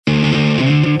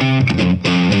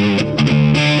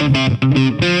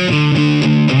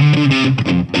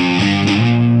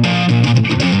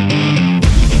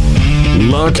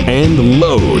lock, and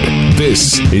load.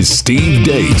 This is Steve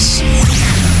Deace.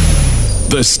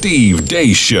 The Steve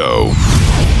Deace Show.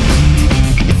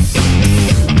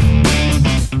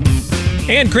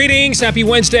 And greetings. Happy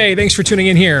Wednesday. Thanks for tuning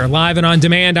in here. Live and on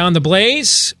demand on The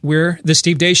Blaze. We're The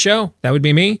Steve Deace Show. That would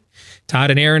be me.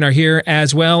 Todd and Aaron are here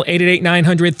as well.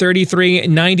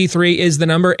 888-900-3393 is the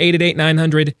number.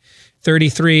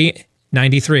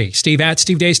 888-900-3393. Steve at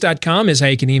stevedeace.com is how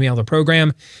you can email the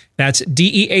program. That's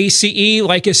DEACE.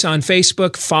 Like us on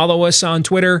Facebook. Follow us on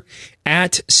Twitter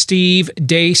at Steve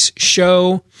Deace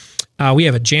Show. We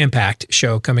have a jam-packed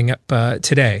show coming up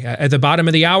today. At the bottom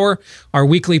of the hour, our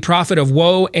weekly prophet of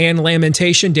woe and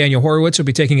lamentation, Daniel Horowitz, will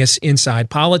be taking us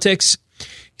inside politics. He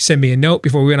sent me a note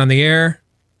before we went on the air.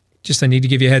 Just, I need to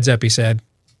give you a heads up, he said.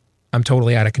 I'm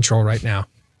totally out of control right now.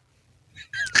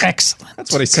 Excellent.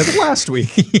 That's what he said last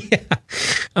week. Yeah.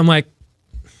 I'm like,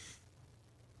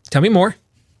 tell me more.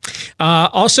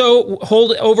 Also,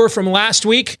 hold over from last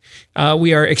week,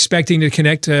 we are expecting to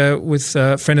connect with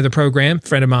a friend of the program,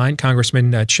 friend of mine,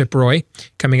 Congressman Chip Roy,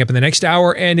 coming up in the next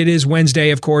hour. And it is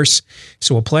Wednesday, of course,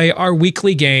 so we'll play our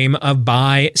weekly game of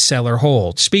buy, sell, or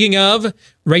hold. Speaking of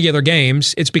regular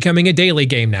games, it's becoming a daily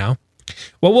game now.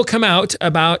 What will come out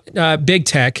about big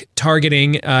tech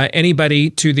targeting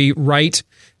anybody to the right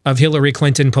of Hillary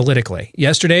Clinton politically?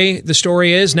 Yesterday, the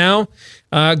story is now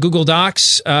Google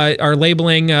Docs are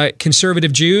labeling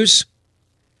conservative Jews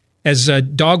as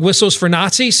dog whistles for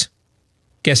Nazis.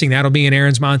 Guessing that'll be in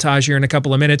Aaron's montage here in a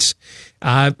couple of minutes.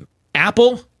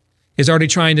 Apple is already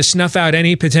trying to snuff out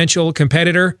any potential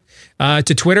competitor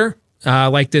to Twitter,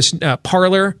 like this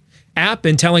Parler app,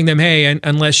 and telling them, hey,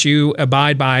 unless you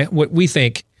abide by what we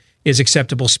think is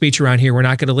acceptable speech around here, we're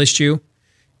not going to list you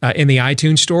in the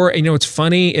iTunes store. And you know what's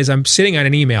funny is I'm sitting on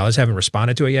an email. I just haven't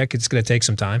responded to it yet because it's going to take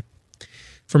some time.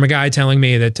 From a guy telling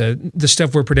me that the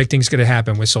stuff we're predicting is going to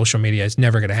happen with social media is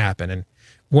never going to happen. And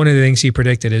one of the things he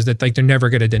predicted is that they're never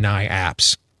going to deny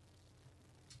apps.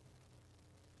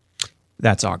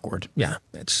 That's awkward. Yeah,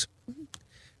 it's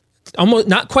almost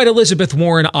not quite Elizabeth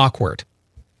Warren awkward,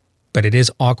 but it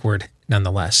is awkward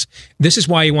nonetheless. This is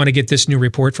why you want to get this new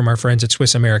report from our friends at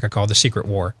Swiss America called The Secret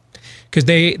War, because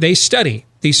they study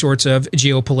these sorts of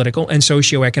geopolitical and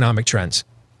socioeconomic trends.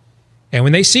 And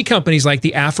when they see companies like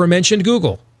the aforementioned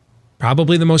Google,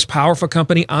 probably the most powerful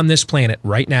company on this planet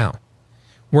right now,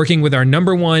 working with our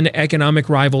number one economic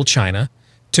rival, China,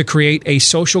 to create a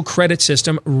social credit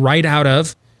system right out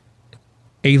of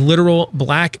a literal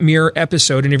Black Mirror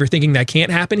episode. And if you're thinking that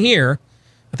can't happen here,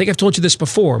 I think I've told you this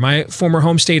before. My former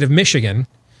home state of Michigan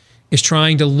is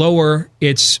trying to lower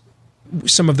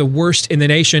some of the worst in the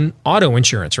nation auto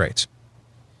insurance rates.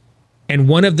 And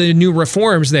one of the new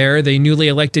reforms there, the newly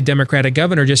elected Democratic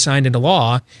governor just signed into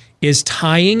law, is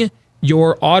tying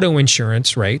your auto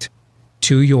insurance rate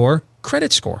to your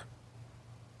credit score.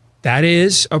 That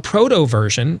is a proto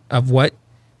version of what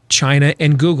China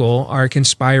and Google are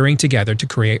conspiring together to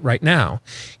create right now.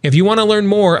 If you want to learn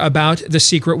more about the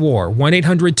secret war,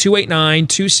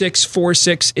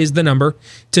 1-800-289-2646 is the number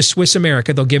to Swiss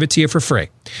America. They'll give it to you for free.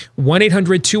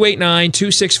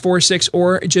 1-800-289-2646,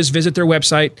 or just visit their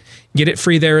website. Get it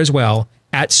free there as well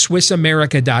at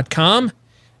SwissAmerica.com.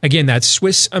 Again, that's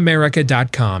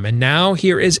SwissAmerica.com. And now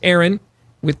here is Aaron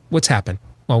with what's happened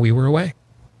while we were away.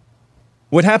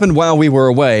 What happened while we were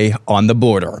away on the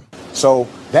border? So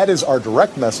that is our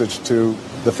direct message to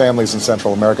the families in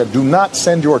Central America. Do not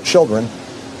send your children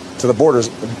to the borders.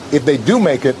 If they do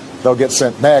make it, they'll get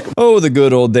sent back. Oh, the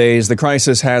good old days. The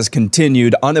crisis has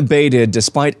continued unabated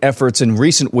despite efforts in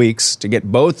recent weeks to get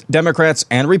both Democrats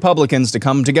and Republicans to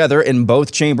come together in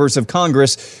both chambers of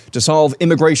Congress to solve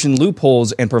immigration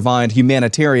loopholes and provide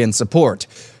humanitarian support.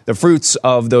 The fruits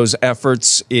of those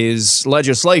efforts is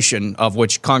legislation of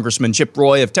which Congressman Chip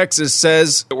Roy of Texas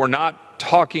says we're not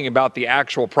talking about the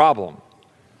actual problem.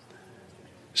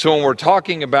 So when we're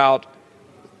talking about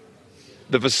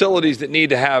the facilities that need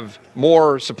to have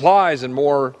more supplies and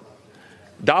more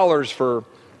dollars for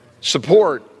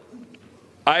support,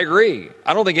 I agree.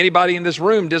 I don't think anybody in this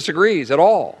room disagrees at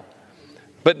all.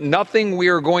 But nothing we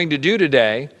are going to do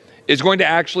today is going to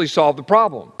actually solve the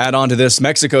problem. Add on to this,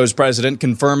 Mexico's president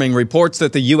confirming reports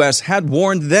that the U.S. had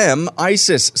warned them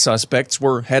ISIS suspects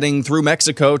were heading through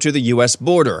Mexico to the U.S.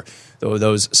 border, though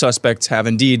those suspects have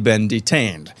indeed been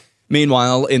detained.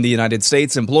 Meanwhile, in the United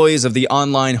States, employees of the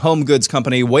online home goods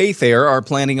company Wayfair are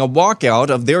planning a walkout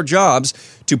of their jobs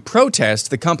to protest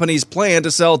the company's plan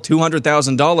to sell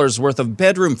 $200,000 worth of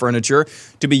bedroom furniture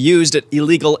to be used at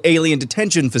illegal alien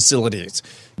detention facilities.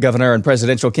 Governor and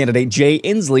presidential candidate Jay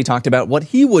Inslee talked about what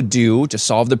he would do to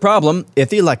solve the problem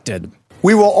if elected.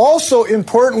 We will also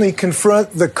importantly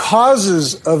confront the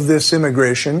causes of this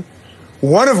immigration,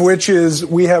 one of which is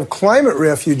we have climate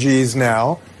refugees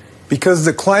now because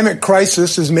the climate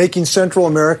crisis is making Central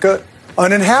America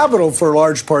uninhabitable for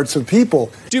large parts of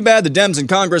people. Too bad the Dems in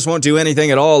Congress won't do anything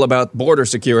at all about border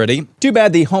security. Too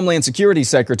bad the Homeland Security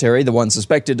Secretary, the one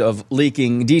suspected of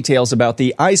leaking details about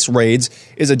the ICE raids,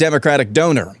 is a Democratic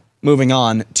donor. Moving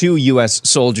on, 2 U.S.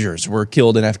 soldiers were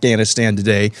killed in Afghanistan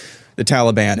today. The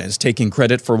Taliban is taking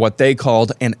credit for what they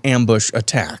called an ambush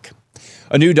attack.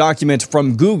 A new document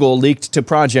from Google leaked to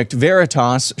Project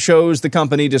Veritas shows the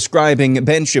company describing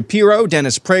Ben Shapiro,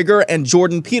 Dennis Prager, and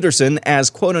Jordan Peterson as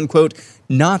quote-unquote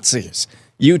Nazis.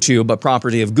 YouTube, a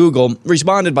property of Google,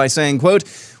 responded by saying, quote,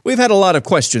 "We've had a lot of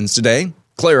questions today.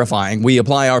 Clarifying, we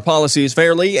apply our policies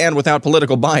fairly and without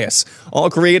political bias. All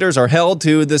creators are held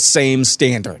to the same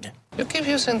standard." You keep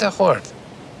using the word.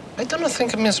 I don't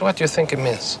think it means what you think it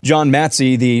means. John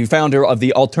Matsey, the founder of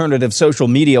the alternative social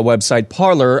media website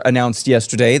Parler, announced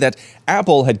yesterday that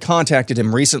Apple had contacted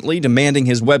him recently demanding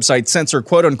his website censor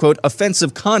quote-unquote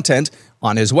offensive content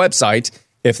on his website.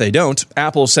 If they don't,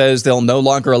 Apple says they'll no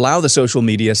longer allow the social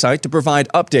media site to provide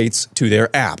updates to their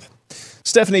app.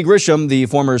 Stephanie Grisham, the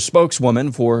former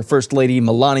spokeswoman for First Lady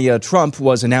Melania Trump,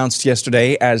 was announced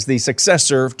yesterday as the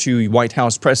successor to White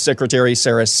House Press Secretary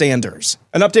Sarah Sanders.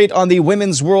 An update on the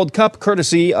Women's World Cup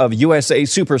courtesy of USA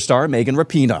superstar Megan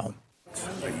Rapinoe.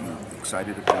 Are you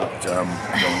excited about going to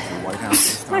the White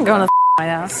House? I'm not going to the White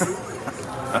House.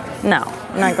 No,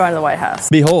 I'm not going to the White House.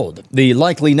 Behold, the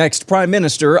likely next Prime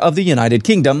Minister of the United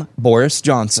Kingdom, Boris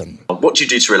Johnson. What do you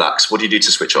do to relax? What do you do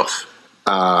to switch off?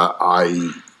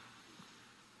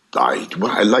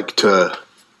 I like to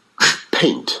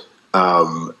paint,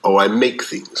 or I make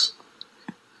things.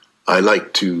 I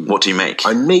like to... What do you make?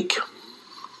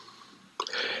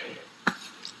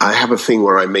 I have a thing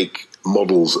where I make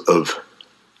models of...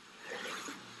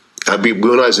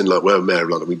 when I was in Mayor of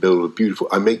London, we built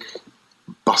I make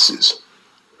buses.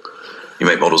 You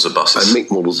make models of buses? I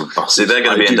make models of buses. So they're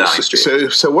going to be in Downing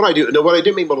Street. So what I do... No, what I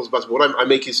don't make models of buses. What I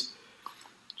make is...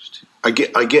 I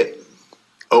get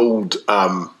old...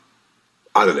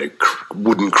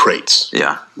 wooden crates.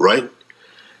 Yeah. Right?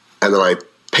 And then I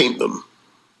paint them.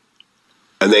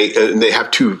 And they have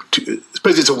two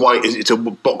suppose it's a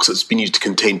box that's been used to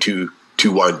contain two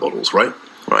wine bottles, right?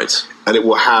 Right. And it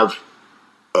will have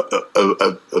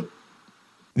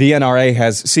The NRA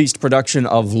has ceased production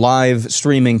of live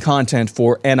streaming content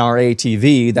for NRA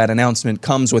TV. That announcement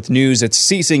comes with news it's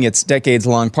ceasing its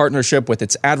decades-long partnership with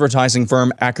its advertising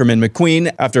firm Ackerman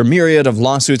McQueen after a myriad of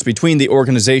lawsuits between the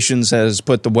organizations has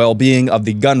put the well-being of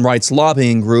the gun rights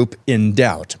lobbying group in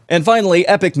doubt. And finally,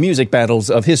 epic music battles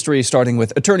of history starting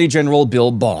with Attorney General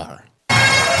Bill Barr.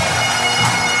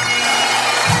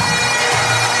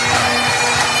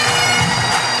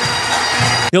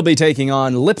 He'll be taking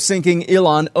on lip-syncing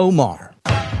Ilhan Omar.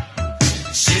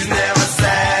 She's never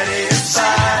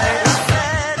satisfied.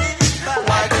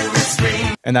 Why do we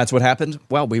scream? And that's what happened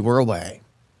while we were away.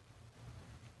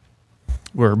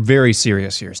 We're very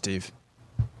serious here, Steve.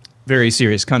 Very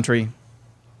serious country.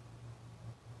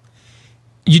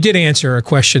 You did answer a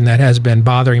question that has been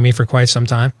bothering me for quite some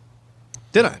time.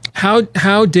 Did I?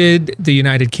 How did the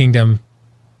United Kingdom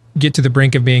get to the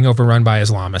brink of being overrun by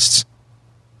Islamists?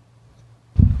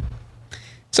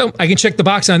 So I can check the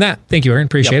box on that. Thank you, Aaron.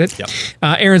 Appreciate it. Yep.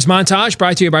 Aaron's montage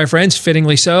brought to you by our friends,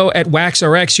 fittingly so, at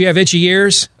WaxRx. You have itchy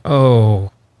ears?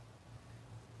 Oh.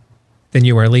 Then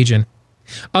you are Legion.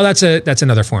 Oh, that's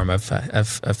another form of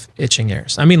itching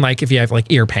ears. I mean, like if you have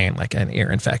like ear pain, like an ear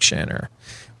infection or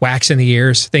wax in the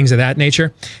ears, things of that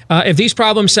nature. If these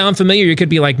problems sound familiar, you could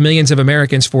be like millions of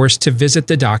Americans forced to visit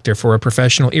the doctor for a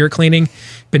professional ear cleaning.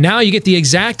 But now you get the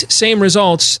exact same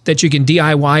results that you can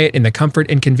DIY it in the comfort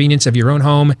and convenience of your own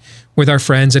home with our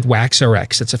friends at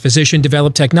WaxRx. It's a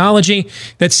physician-developed technology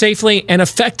that safely and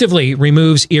effectively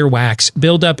removes earwax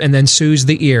buildup and then soothes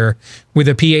the ear with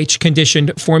a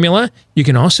pH-conditioned formula. You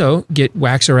can also get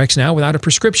WaxRx now without a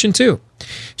prescription, too.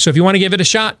 So if you want to give it a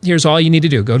shot, here's all you need to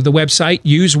do. Go to the website,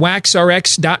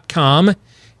 usewaxrx.com.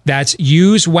 That's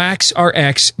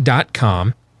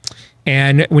usewaxrx.com.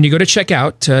 And when you go to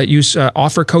checkout, use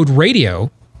offer code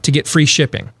RADIO to get free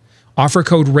shipping. Offer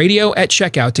code RADIO at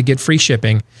checkout to get free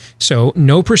shipping. So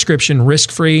no prescription,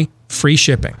 risk-free, free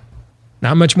shipping.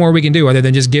 Not much more we can do other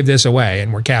than just give this away.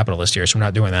 And we're capitalists here, so we're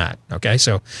not doing that. Okay,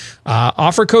 so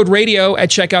offer code RADIO at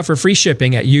checkout for free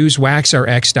shipping at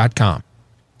usewaxrx.com.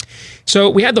 So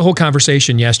we had the whole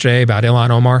conversation yesterday about Ilhan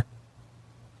Omar.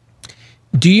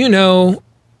 Do you know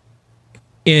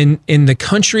in the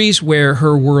countries where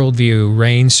her worldview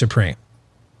reigns supreme,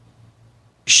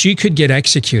 she could get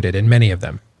executed in many of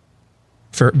them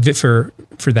for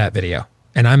that video.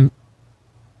 And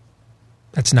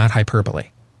that's not hyperbole.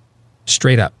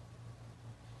 Straight up.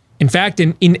 In fact,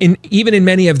 even in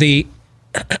many of the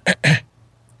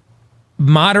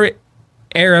moderate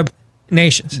Arab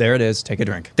nations. There it is. Take a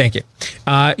drink. Thank you.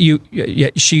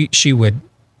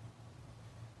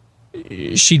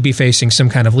 She'd be facing some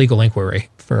kind of legal inquiry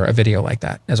for a video like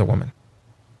that as a woman.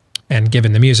 And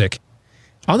given the music,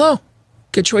 although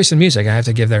good choice in music, I have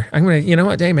to give you know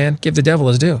what, hey man, give the devil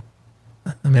his due.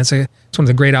 I mean, it's one of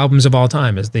the great albums of all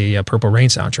time, is the Purple Rain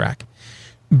soundtrack.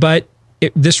 But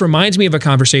this reminds me of a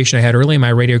conversation I had early in my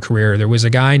radio career. There was a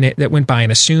guy that went by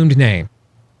an assumed name.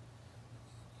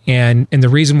 And the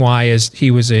reason why is he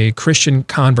was a Christian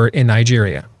convert in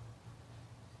Nigeria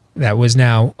that was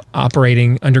now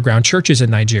operating underground churches in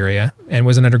Nigeria and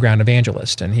was an underground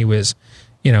evangelist. And he was,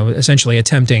 essentially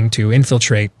attempting to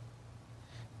infiltrate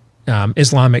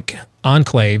Islamic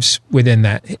enclaves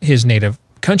within his native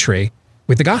country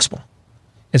with the gospel.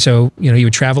 And so, he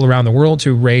would travel around the world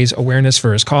to raise awareness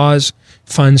for his cause,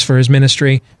 funds for his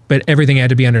ministry, but everything had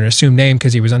to be under an assumed name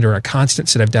because he was under a constant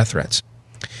set of death threats.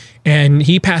 And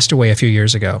he passed away a few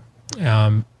years ago.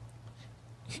 And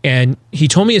he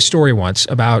told me a story once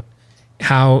about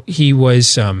how he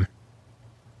was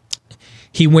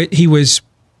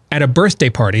at a birthday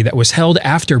party that was held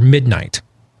after midnight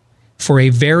for a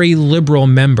very liberal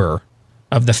member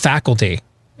of the faculty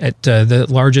at the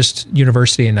largest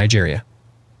university in Nigeria.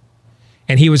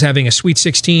 And he was having a Sweet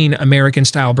 16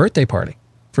 American-style birthday party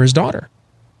for his daughter.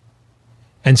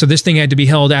 And so this thing had to be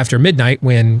held after midnight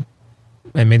when,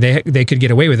 they could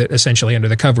get away with it essentially under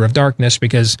the cover of darkness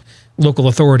because local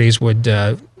authorities would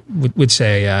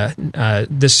say,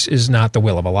 this is not the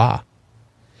will of Allah.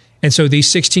 And so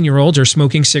these 16-year-olds are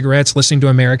smoking cigarettes, listening to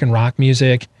American rock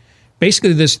music.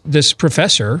 Basically, this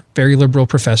professor, very liberal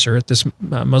professor at this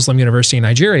Muslim university in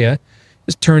Nigeria,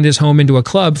 has turned his home into a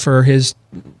club for his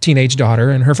teenage daughter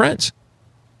and her friends.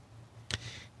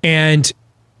 And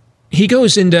he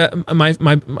goes into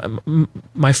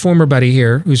my former buddy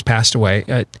here, who's passed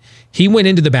away. He went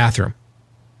into the bathroom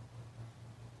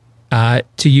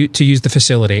to use the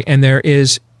facility, and there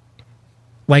is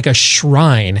like a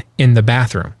shrine in the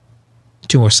bathroom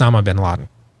to Osama bin Laden.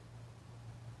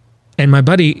 And my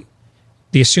buddy,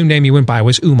 the assumed name he went by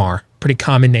was Umar, pretty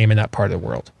common name in that part of the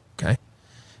world. Okay,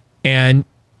 and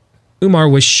Umar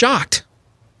was shocked,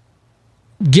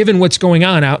 given what's going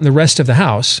on out in the rest of the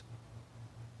house,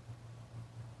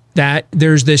 that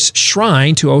there's this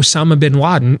shrine to Osama bin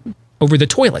Laden over the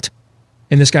toilet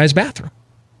in this guy's bathroom.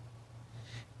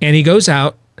 And he goes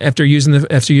out after using the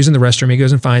restroom. He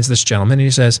goes and finds this gentleman and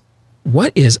he says,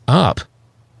 "What is up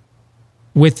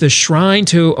with the shrine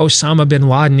to Osama bin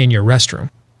Laden in your restroom?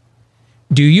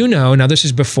 Do you know?" Now this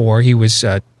is before he was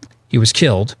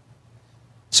killed,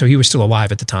 so he was still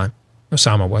alive at the time.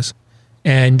 Osama was,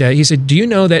 and he said, "Do you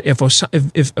know that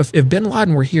if bin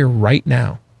Laden were here right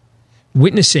now,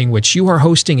 witnessing what you are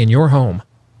hosting in your home,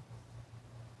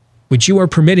 which you are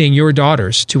permitting your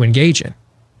daughters to engage in,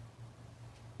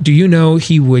 do you know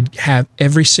he would have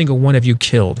every single one of you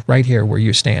killed right here where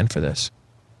you stand for this?"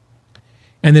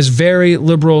 And this very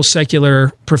liberal,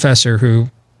 secular professor who,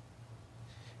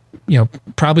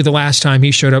 probably the last time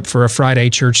he showed up for a Friday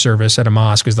church service at a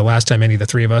mosque was the last time any of the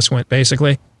three of us went,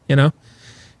 basically,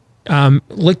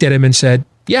 looked at him and said,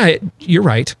 "Yeah, you're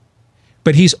right.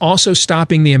 But he's also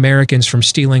stopping the Americans from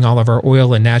stealing all of our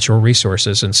oil and natural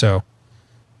resources, and so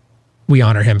we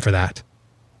honor him for that."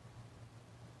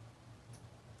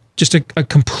 Just a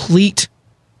complete,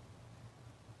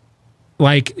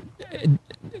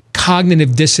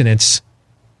 cognitive dissonance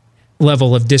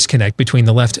level of disconnect between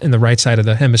the left and the right side of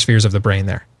the hemispheres of the brain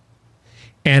there.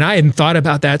 And I hadn't thought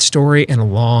about that story in a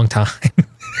long time.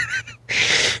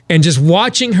 And just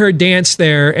watching her dance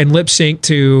there and lip sync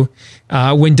to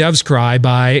When Doves Cry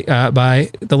by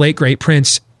the late, great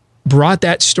Prince brought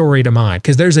that story to mind,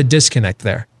 because there's a disconnect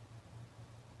there.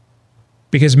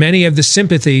 Because many of the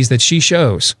sympathies that she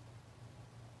shows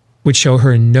would show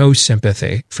her no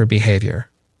sympathy for behavior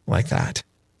like that.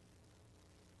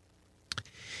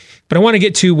 But I want to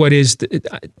get to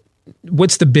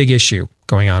what's the big issue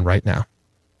going on right now.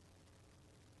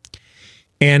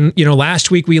 And, last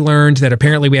week we learned that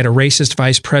apparently we had a racist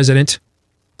vice president.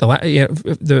 For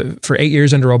 8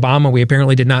 years under Obama, we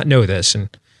apparently did not know this, and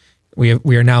we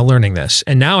are now learning this.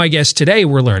 And now I guess today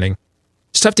we're learning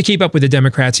it's tough to keep up with the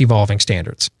Democrats' evolving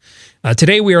standards.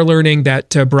 Today we are learning that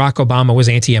Barack Obama was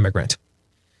anti-immigrant,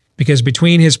 because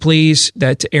between his pleas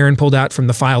that Aaron pulled out from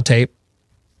the file tape,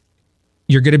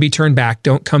 "You're going to be turned back.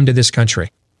 Don't come to this country."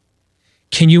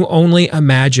 Can you only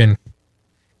imagine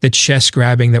the chest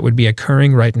grabbing that would be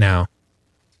occurring right now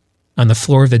on the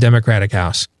floor of the Democratic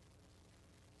House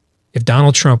if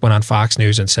Donald Trump went on Fox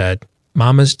News and said,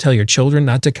 "Mamas, tell your children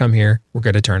not to come here. We're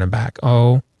going to turn them back."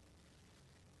 Oh,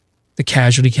 the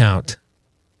casualty count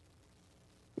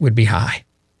would be high.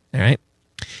 All right.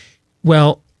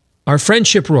 Well, our friend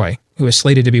Chip Roy, who is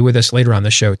slated to be with us later on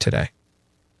the show today,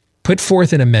 put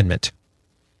forth an amendment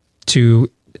to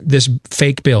this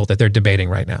fake bill that they're debating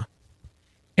right now.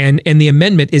 And the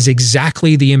amendment is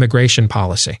exactly the immigration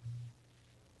policy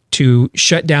to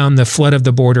shut down the flood of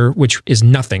the border, which is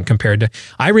nothing compared to...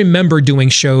 I remember doing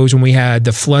shows when we had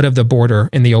the flood of the border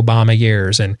in the Obama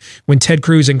years, and when Ted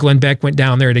Cruz and Glenn Beck went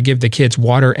down there to give the kids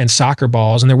water and soccer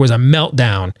balls, and there was a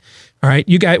meltdown. All right,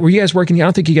 were you guys working here? I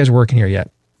don't think you guys were working here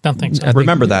yet. Don't think so. I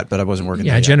remember that, but I wasn't working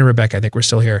there yet. Jen and Rebecca, I think, were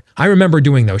still here. I remember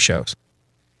doing those shows.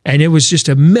 And it was just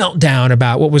a meltdown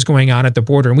about what was going on at the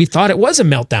border. And we thought it was a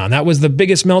meltdown. That was the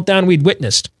biggest meltdown we'd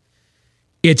witnessed.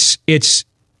 It's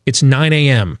 9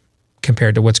 a.m.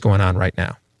 compared to what's going on right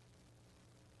now.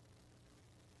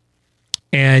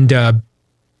 And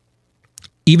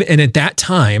even at that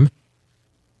time,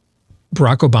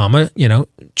 Barack Obama,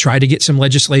 tried to get some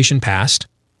legislation passed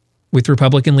with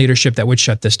Republican leadership that would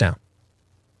shut this down.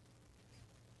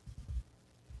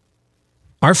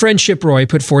 Our friend Chip Roy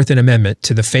put forth an amendment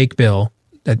to the fake bill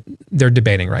that they're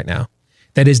debating right now.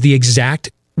 That is the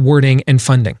exact wording and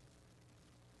funding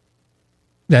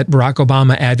that Barack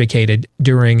Obama advocated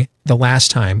during the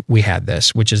last time we had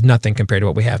this, which is nothing compared to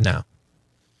what we have now.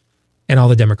 And all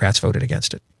the Democrats voted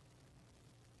against it.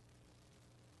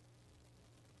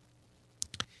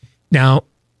 Now,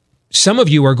 some of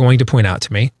you are going to point out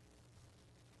to me,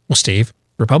 well, Steve,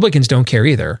 Republicans don't care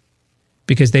either,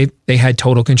 because they had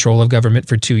total control of government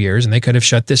for 2 years and they could have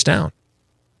shut this down.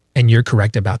 And you're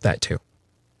correct about that too.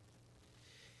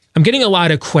 I'm getting a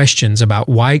lot of questions about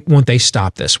why won't they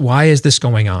stop this? Why is this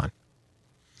going on?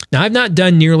 Now, I've not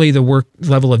done nearly the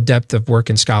level of depth of work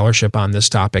and scholarship on this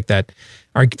topic that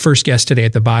our first guest today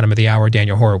at the bottom of the hour,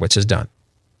 Daniel Horowitz, has done.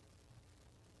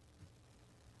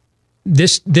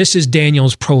 This is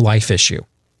Daniel's pro-life issue.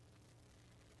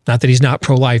 Not that he's not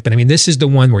pro-life, but I mean, this is the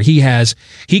one where he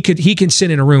can sit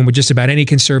in a room with just about any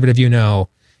conservative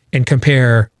and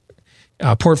compare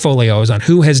portfolios on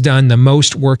who has done the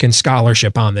most work and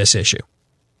scholarship on this issue.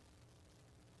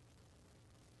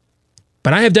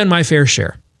 But I have done my fair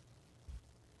share.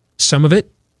 Some of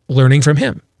it learning from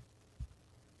him.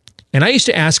 And I used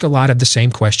to ask a lot of the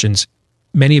same questions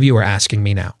many of you are asking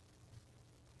me now.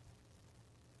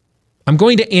 I'm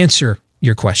going to answer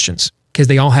your questions because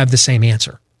they all have the same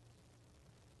answer.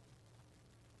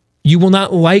 You will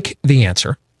not like the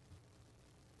answer.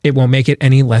 It won't make it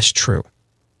any less true.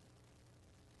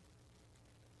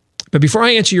 But before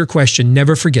I answer your question,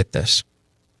 never forget this.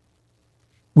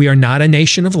 We are not a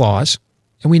nation of laws,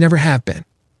 and we never have been.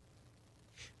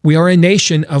 We are a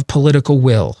nation of political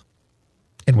will,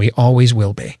 and we always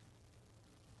will be.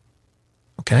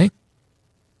 Okay?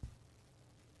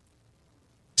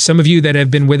 Some of you that have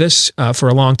been with us for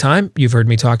a long time, you've heard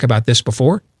me talk about this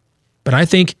before, but I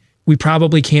think we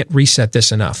probably can't reset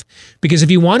this enough. Because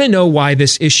if you want to know why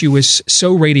this issue is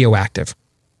so radioactive,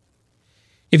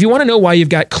 if you want to know why you've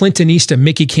got Clintonista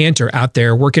Mickey Cantor out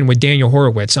there working with Daniel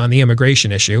Horowitz on the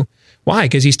immigration issue, why?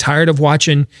 Because he's tired of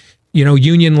watching,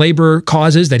 union labor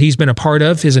causes that he's been a part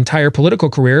of his entire political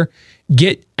career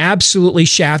get absolutely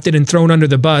shafted and thrown under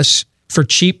the bus for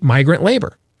cheap migrant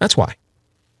labor. That's why.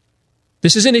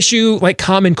 This is an issue like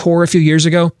Common Core a few years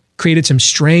ago, created some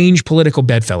strange political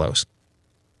bedfellows.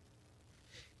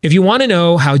 If you want to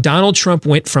know how Donald Trump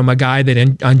went from a guy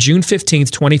that on June 15th,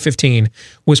 2015,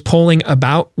 was polling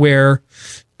about where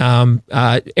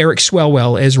Eric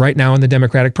Swalwell is right now in the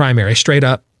Democratic primary, straight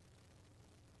up.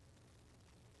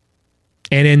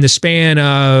 And in the span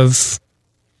of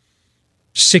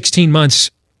 16 months,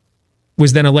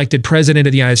 was then elected president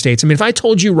of the United States. I mean, if I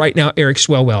told you right now Eric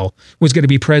Swalwell was going to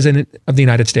be president of the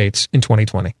United States in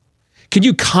 2020, could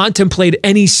you contemplate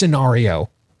any scenario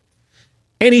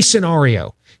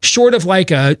short of like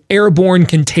a airborne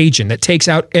contagion that takes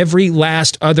out every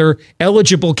last other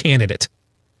eligible candidate?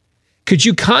 Could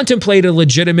you contemplate a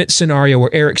legitimate scenario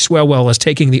where Eric Swalwell is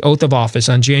taking the oath of office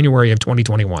on January of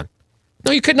 2021?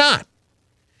 No, you could not.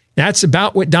 That's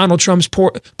about what Donald Trump's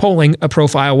polling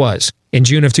profile was in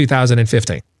June of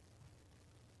 2015.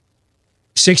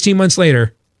 16 months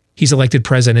later, he's elected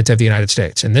president of the United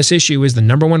States. And this issue is the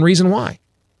number one reason why.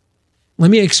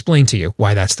 Let me explain to you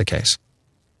why that's the case.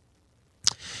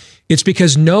 It's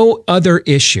because no other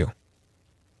issue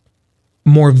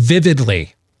more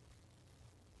vividly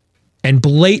and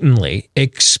blatantly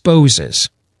exposes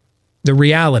the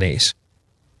realities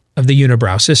of the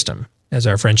unibrow system, as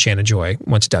our friend Shannon Joy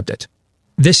once dubbed it,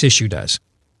 This issue does.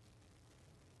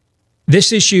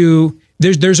 This issue,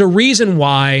 there's a reason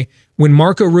why when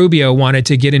Marco Rubio wanted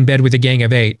to get in bed with the Gang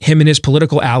of Eight, him and his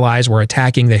political allies were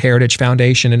attacking the Heritage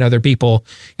Foundation and other people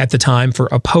at the time for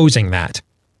opposing that.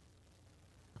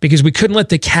 Because we couldn't let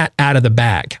the cat out of the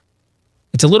bag.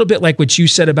 It's a little bit like what you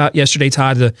said about yesterday,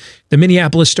 Todd, the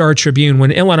Minneapolis Star-Tribune,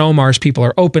 when Ilhan Omar's people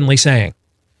are openly saying,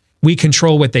 we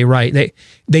control what they write.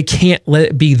 They can't let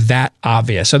it be that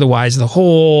obvious. Otherwise, the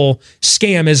whole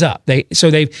scam is up.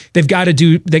 They've got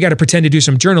to pretend to do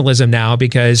some journalism now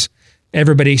because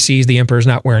everybody sees the emperor's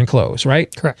not wearing clothes,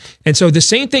 right? Correct. And so the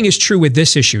same thing is true with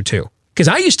this issue too. Because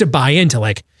I used to buy into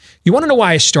you want to know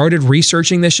why I started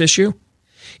researching this issue?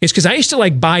 It's because I used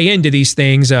to buy into these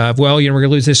things of, we're going to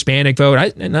lose the Hispanic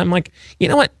vote. And I'm like, you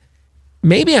know what?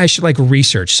 Maybe I should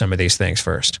research some of these things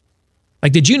first.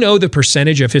 Did you know the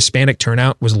percentage of Hispanic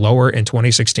turnout was lower in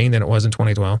 2016 than it was in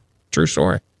 2012? True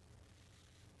story.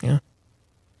 Yeah.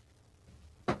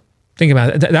 Think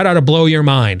about it. That ought to blow your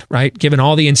mind, right? Given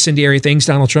all the incendiary things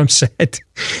Donald Trump said,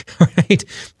 right?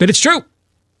 But it's true.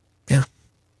 Yeah.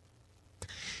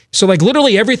 So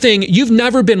literally everything, you've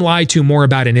never been lied to more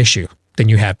about an issue than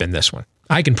you have been this one.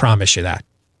 I can promise you that.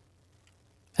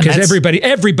 Because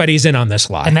everybody's in on this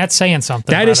lie. And that's saying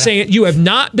something. That is saying you have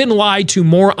not been lied to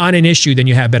more on an issue than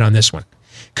you have been on this one.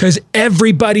 Because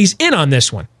everybody's in on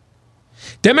this one.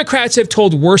 Democrats have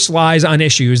told worse lies on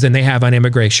issues than they have on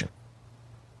immigration.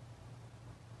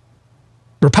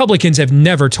 Republicans have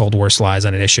never told worse lies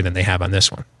on an issue than they have on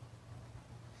this one.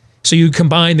 So you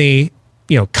combine the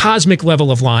cosmic level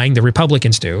of lying the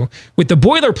Republicans do with the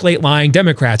boilerplate lying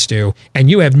Democrats do, and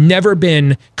you have never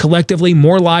been collectively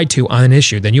more lied to on an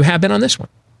issue than you have been on this one.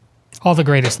 All the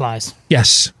greatest lies.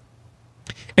 Yes.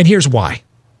 And here's why.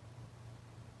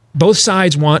 Both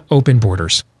sides want open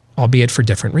borders, albeit for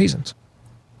different reasons.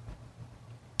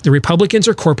 The Republicans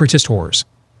are corporatist whores,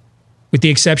 with the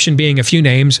exception being a few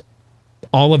names.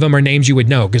 All of them are names you would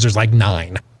know because there's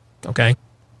 9. Okay?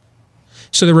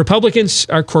 So the Republicans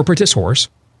are corporatist whores,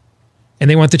 and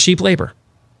they want the cheap labor.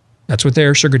 That's what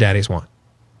their sugar daddies want.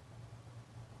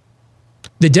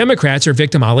 The Democrats are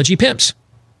victimology pimps.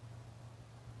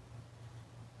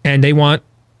 And they want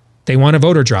a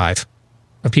voter drive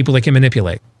of people they can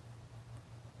manipulate.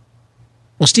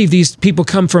 Well, Steve, these people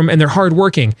come from, and they're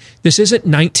hardworking. This isn't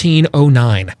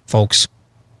 1909, folks.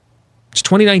 It's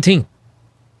 2019.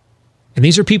 And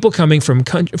these are people coming from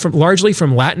largely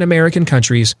from Latin American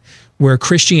countries where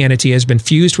Christianity has been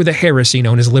fused with a heresy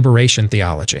known as liberation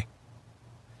theology.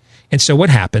 And so what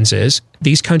happens is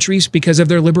these countries, because of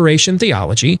their liberation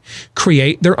theology,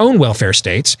 create their own welfare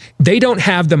states. They don't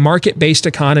have the market-based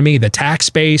economy, the tax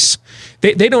base.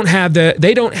 They don't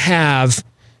have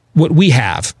what we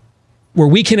have, where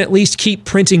we can at least keep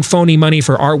printing phony money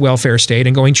for our welfare state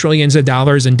and going trillions of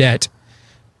dollars in debt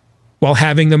while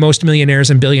having the most millionaires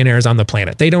and billionaires on the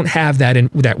planet. They don't have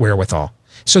that wherewithal.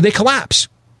 So they collapse.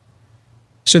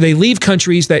 So they leave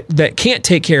countries that can't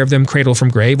take care of them cradle from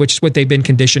grave, which is what they've been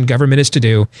conditioned government is to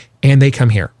do, and they come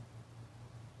here.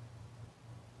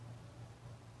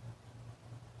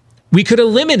 We could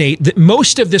eliminate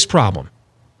most of this problem.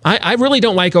 I really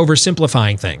don't like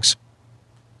oversimplifying things,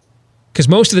 because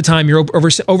most of the time your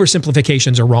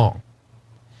oversimplifications are wrong.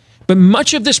 But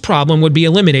much of this problem would be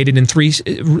eliminated in three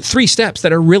steps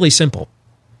that are really simple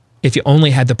if you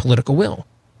only had the political will.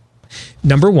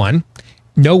 Number one,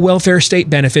 no welfare state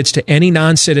benefits to any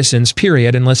non-citizens,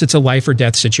 period, unless it's a life or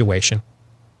death situation.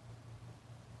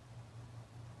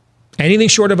 Anything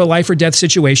short of a life or death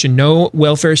situation, no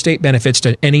welfare state benefits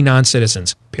to any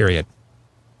non-citizens, period.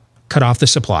 Cut off the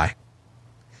supply.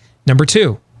 Number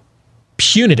two,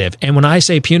 punitive. And when I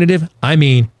say punitive, I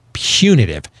mean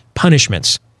punitive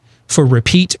punishments for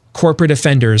repeat corporate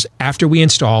offenders after we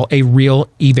install a real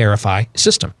E-Verify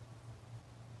system.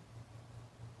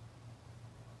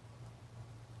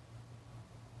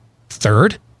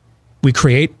 Third, we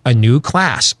create a new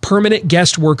class, permanent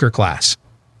guest worker class.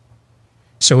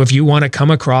 So if you want to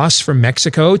come across from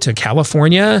Mexico to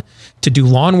California to do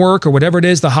lawn work or whatever it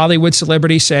is the Hollywood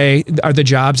celebrities say are the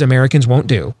jobs Americans won't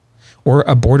do, or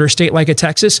a border state like a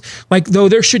Texas, though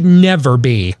there should never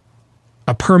be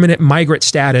a permanent migrant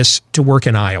status to work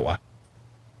in Iowa.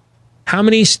 How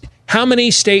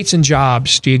many states and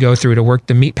jobs do you go through to work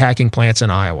the meatpacking plants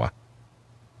in Iowa?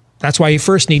 That's why you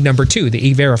first need number two, the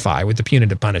E-Verify with the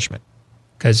punitive punishment,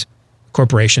 because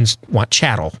corporations want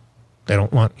chattel. They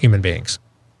don't want human beings.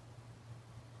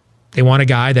 They want a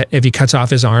guy that if he cuts off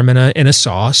his arm in a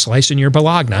saw, slicing your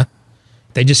balagna,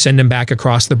 they just send him back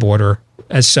across the border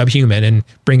as subhuman and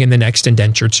bring in the next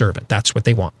indentured servant. That's what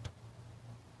they want.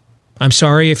 I'm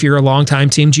sorry if you're a longtime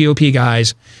Team GOP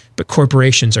guys, but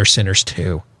corporations are sinners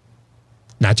too,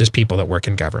 not just people that work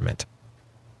in government.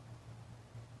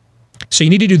 So you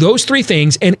need to do those three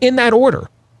things, and in that order.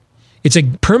 It's a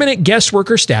permanent guest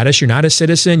worker status. You're not a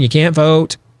citizen. You can't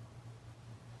vote.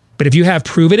 But if you have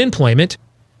proven employment,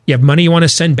 you have money you want to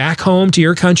send back home to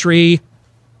your country,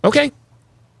 okay.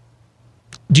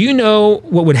 Do you know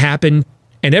what would happen?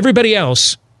 And everybody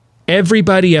else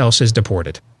is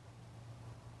deported.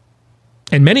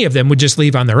 And many of them would just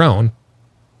leave on their own.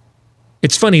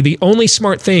 It's funny, the only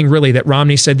smart thing really that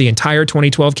Romney said the entire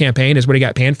 2012 campaign is what he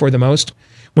got panned for the most,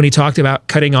 when he talked about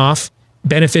cutting off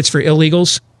benefits for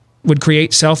illegals would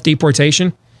create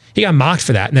self-deportation. He got mocked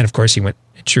for that. And then, of course, he went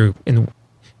true in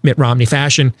Mitt Romney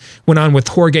fashion, went on with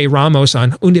Jorge Ramos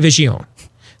on Univision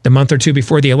the month or two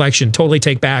before the election, totally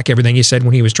take back everything he said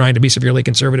when he was trying to be severely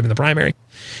conservative in the primary.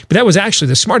 But that was actually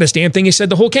the smartest damn thing he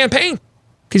said the whole campaign,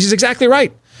 because he's exactly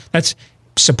right. That's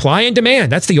supply and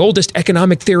demand. That's the oldest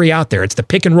economic theory out there. It's the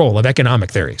pick and roll of economic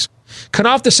theories. Cut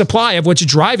off the supply of what's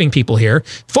driving people here.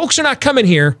 Folks are not coming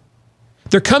here.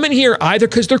 They're coming here either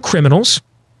because they're criminals,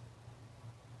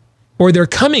 or they're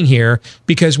coming here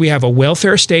because we have a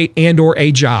welfare state and or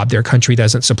a job their country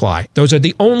doesn't supply. Those are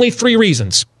the only three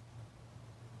reasons.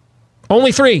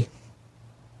 Only three.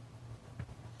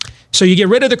 So you get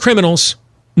rid of the criminals,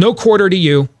 no quarter to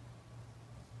you.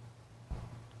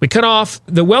 We cut off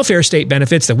the welfare state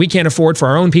benefits that we can't afford for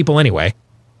our own people anyway.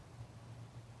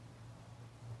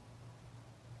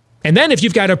 And then if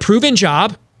you've got a proven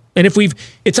job, and if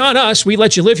it's on us, we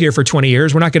let you live here for 20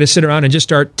 years. We're not going to sit around and just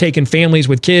start taking families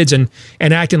with kids and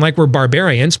acting like we're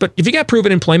barbarians. But if you got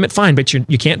proven employment, fine, but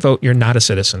you can't vote. You're not a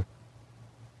citizen.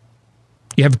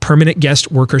 You have permanent guest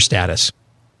worker status.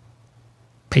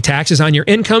 Pay taxes on your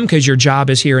income because your job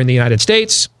is here in the United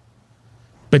States,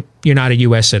 but you're not a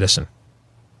U.S. citizen.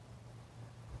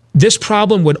 This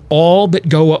problem would all but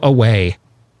go away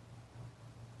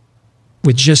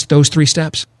with just those three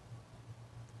steps.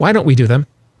 Why don't we do them?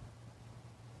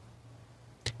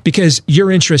 Because your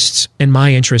interests and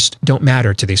my interests don't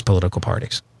matter to these political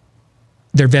parties.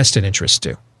 Their vested interests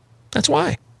do. That's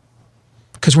why.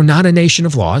 Because we're not a nation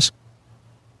of laws.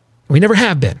 We never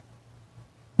have been.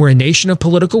 We're a nation of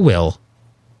political will,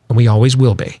 and we always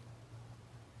will be.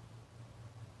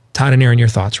 Todd and Aaron, your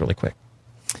thoughts really quick.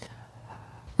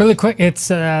 Really quick, it's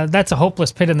that's a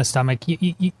hopeless pit in the stomach.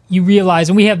 You realize,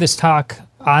 and we have this talk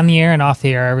on the air and off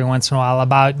the air every once in a while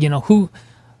about, who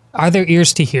are there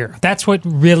ears to hear? That's what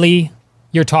really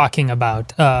you're talking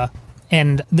about.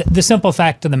 And the simple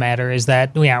fact of the matter is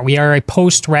that we are a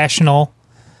post-rational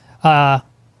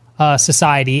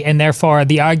society, and therefore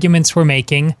the arguments we're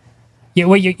making,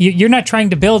 you're not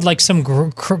trying to build like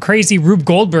some crazy Rube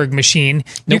Goldberg machine. Nope.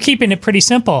 You're keeping it pretty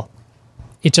simple.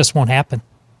 It just won't happen.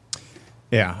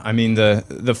 Yeah, I mean,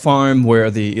 the farm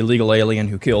where the illegal alien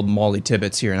who killed Molly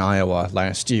Tibbetts here in Iowa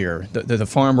last year, the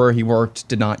farm where he worked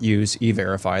did not use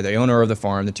E-Verify. The owner of the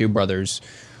farm, the two brothers,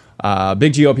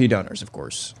 big GOP donors, of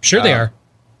course. Sure they are.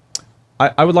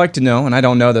 I would like to know, and I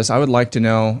don't know this, I would like to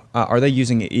know, are they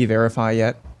using E-Verify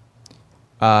yet?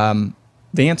 The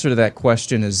answer to that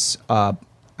question is,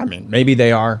 maybe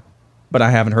they are, but I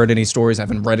haven't heard any stories. I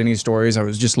haven't read any stories. I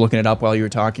was just looking it up while you were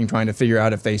talking, trying to figure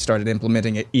out if they started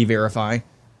implementing E-Verify.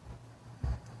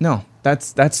 No,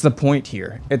 that's the point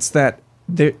here. It's that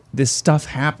this stuff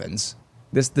happens.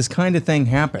 This kind of thing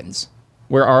happens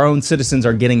where our own citizens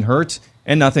are getting hurt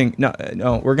and nothing.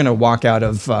 No, we're going to walk out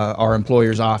of our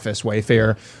employer's office,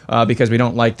 Wayfair, because we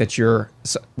don't like that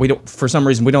for some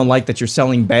reason we don't like that you're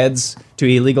selling beds to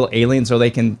illegal aliens so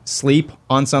they can sleep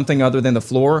on something other than the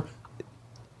floor.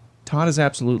 Todd is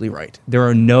absolutely right. There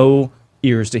are no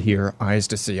ears to hear, eyes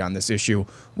to see on this issue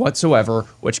whatsoever,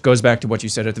 which goes back to what you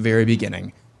said at the very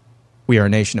beginning. We are a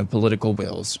nation of political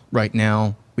wills. Right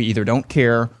now, we either don't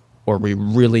care or we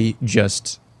really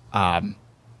just have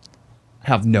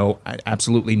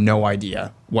absolutely no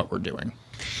idea what we're doing.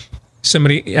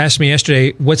 Somebody asked me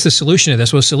yesterday, what's the solution to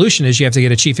this? Well, the solution is you have to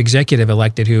get a chief executive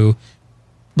elected who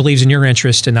believes in your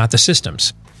interest and not the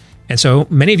system's. And so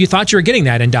many of you thought you were getting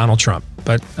that in Donald Trump.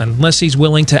 But unless he's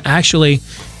willing to actually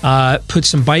put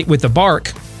some bite with the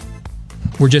bark,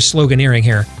 we're just sloganeering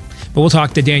here. But we'll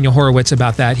talk to Daniel Horowitz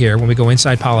about that here when we go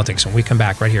inside politics, when we come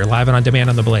back right here, live and on demand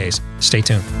on The Blaze. Stay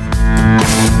tuned.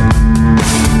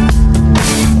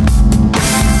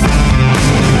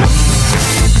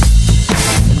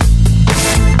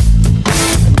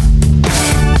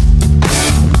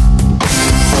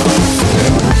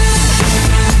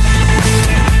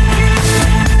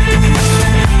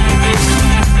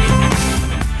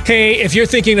 Hey, if you're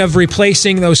thinking of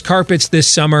replacing those carpets this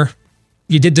summer,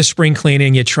 you did the spring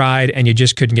cleaning, you tried, and you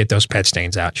just couldn't get those pet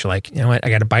stains out. You're like, you know what? I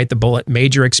got to bite the bullet.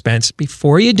 Major expense.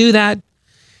 Before you do that,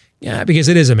 yeah, because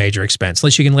it is a major expense.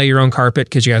 Unless you can lay your own carpet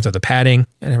because you have to have the padding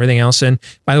and everything else in.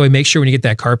 By the way, make sure when you get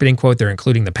that carpeting quote, they're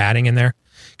including the padding in there,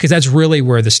 because that's really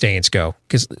where the stains go.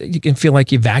 Because you can feel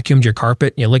like you vacuumed your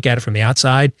carpet and you look at it from the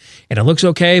outside and it looks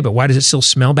okay, but why does it still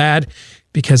smell bad?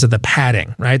 Because of the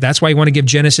padding, right? That's why you want to give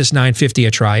Genesis 950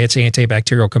 a try. Its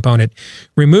antibacterial component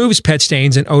removes pet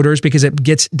stains and odors because it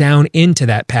gets down into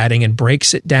that padding and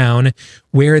breaks it down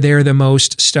where they're the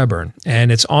most stubborn.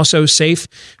 And it's also safe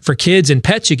for kids and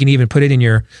pets. You can even put it in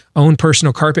your own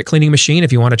personal carpet cleaning machine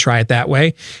if you want to try it that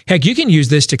way. Heck, you can use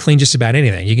this to clean just about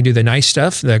anything. You can do the nice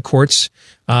stuff, the quartz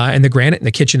and the granite in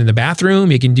the kitchen and the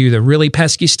bathroom. You can do the really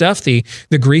pesky stuff, the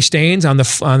grease stains on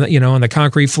the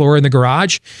concrete floor in the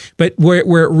garage. But where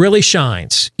it really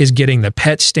shines is getting the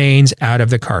pet stains out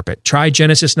of the carpet. Try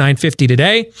Genesis 950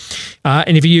 today.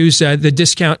 And if you use the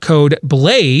discount code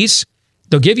BLAZE,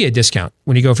 they'll give you a discount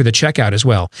when you go for the checkout as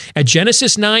well. At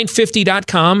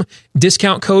genesis950.com,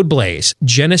 discount code BLAZE,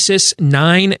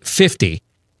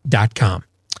 genesis950.com.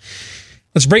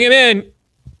 Let's bring him in.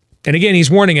 And again,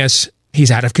 he's warning us, he's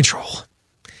out of control.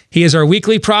 He is our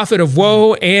weekly prophet of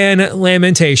woe and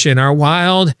lamentation, our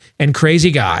wild and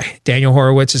crazy guy. Daniel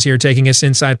Horowitz is here taking us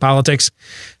inside politics.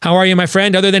 How are you, my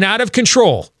friend? Other than out of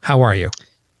control, how are you?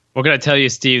 What can I tell you,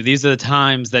 Steve? These are the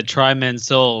times that try men's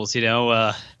souls.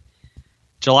 July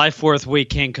 4th week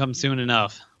can't come soon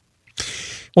enough.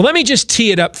 Well, let me just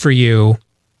tee it up for you.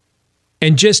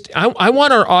 And I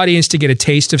want our audience to get a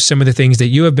taste of some of the things that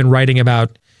you have been writing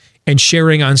about and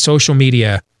sharing on social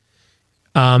media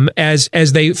as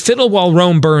they fiddle while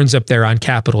Rome burns up there on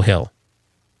Capitol Hill.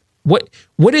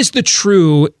 What is the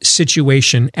true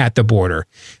situation at the border?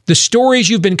 The stories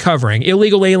you've been covering,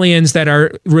 illegal aliens that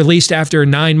are released after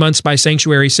 9 months by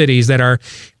sanctuary cities that are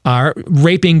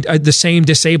raping the same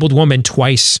disabled woman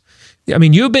twice. I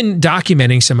mean, you've been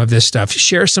documenting some of this stuff.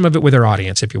 Share some of it with our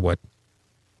audience, if you would.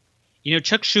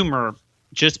 Chuck Schumer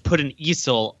just put an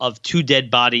easel of 2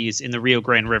 dead bodies in the Rio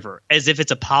Grande River, as if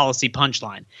it's a policy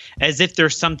punchline, as if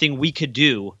there's something we could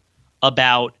do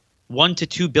about 1 to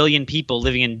 2 billion people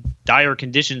living in dire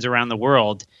conditions around the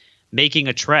world, making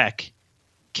a trek,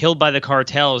 killed by the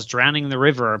cartels, drowning in the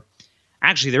river.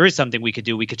 Actually, there is something we could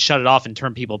do. We could shut it off and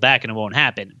turn people back and it won't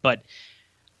happen. But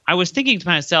I was thinking to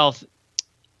myself,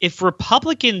 if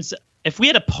we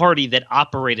had a party that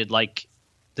operated like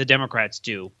the Democrats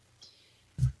do,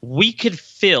 we could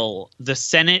fill the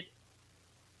Senate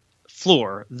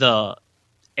floor, the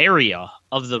area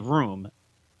of the room,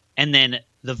 and then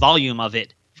the volume of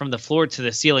it from the floor to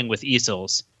the ceiling with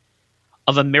easels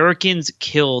of Americans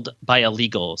killed by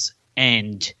illegals,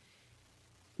 and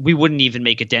we wouldn't even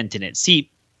make a dent in it.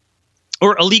 See,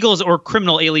 or illegals or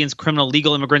criminal aliens, criminal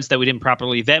legal immigrants that we didn't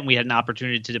properly vet and we had an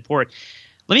opportunity to deport.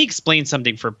 Let me explain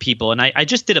something for people. And I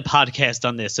just did a podcast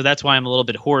on this, so that's why I'm a little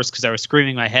bit hoarse, because I was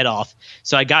screaming my head off.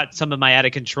 So I got some of my out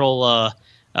of control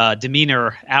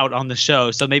demeanor out on the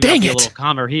show. So maybe I'll be a little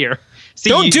calmer here.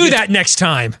 See, Don't do that next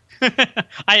time.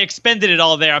 I expended it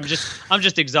all there. I'm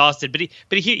just exhausted.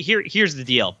 But here's the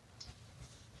deal.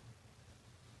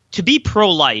 To be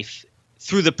pro-life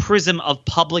through the prism of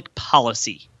public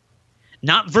policy,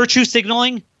 not virtue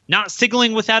signaling, not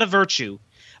signaling without a virtue,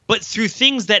 but through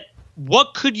things that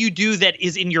what could you do that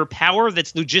is in your power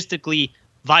that's logistically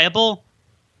viable?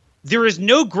 There is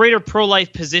no greater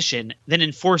pro-life position than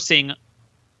enforcing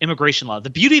immigration law. The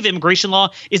beauty of immigration law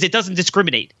is it doesn't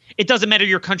discriminate. It doesn't matter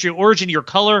your country of origin, your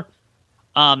color.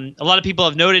 A lot of people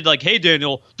have noted, like, hey,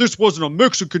 Daniel, this wasn't a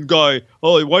Mexican guy.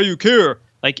 Oh, why do you care?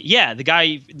 Like, yeah,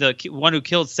 the one who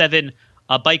killed 7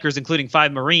 bikers, including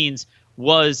 5 Marines,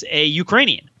 was a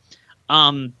Ukrainian.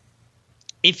 Every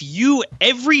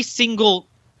single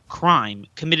crime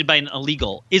committed by an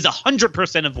illegal is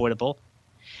 100% avoidable.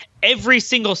 Every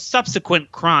single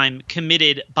subsequent crime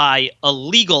committed by a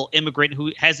legal immigrant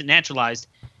who hasn't naturalized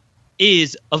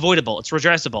is avoidable. It's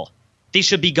redressable. They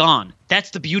should be gone. That's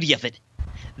the beauty of it.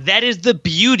 That is the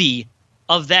beauty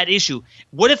of that issue.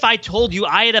 What if I told you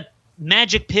I had a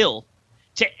magic pill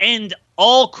to end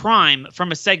all crime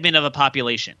from a segment of a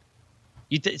population?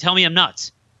 You tell me I'm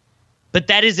nuts. But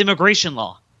that is immigration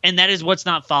law, and that is what's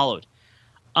not followed.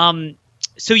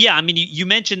 So, yeah, I mean, you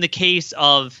mentioned the case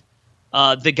of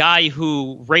the guy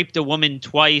who raped a woman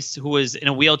twice, who was in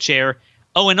a wheelchair.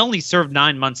 Oh, and only served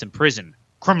 9 months in prison.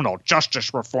 Criminal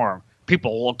justice reform.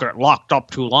 People will get locked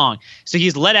up too long. So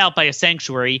he's let out by a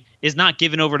sanctuary, is not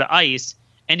given over to ICE,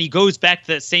 and he goes back to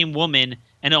that same woman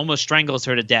and almost strangles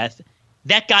her to death.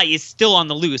 That guy is still on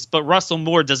the loose, but Russell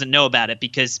Moore doesn't know about it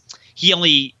because he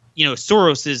only,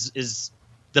 Soros is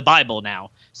the Bible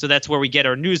now. So that's where we get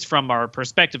our news from, our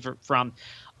perspective from.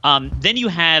 Then you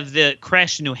have the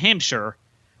crash in New Hampshire,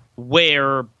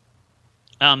 where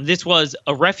this was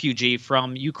a refugee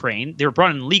from Ukraine. They were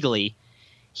brought in legally.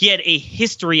 He had a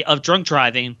history of drunk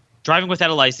driving, driving without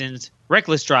a license,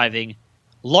 reckless driving,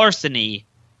 larceny,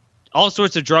 all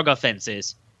sorts of drug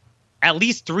offenses. At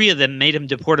least 3 of them made him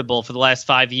deportable for the last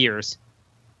 5 years.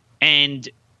 And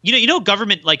you know,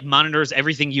 government like monitors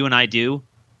everything you and I do.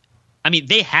 I mean,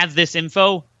 they have this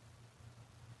info.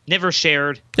 Never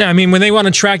shared. Yeah, I mean, when they want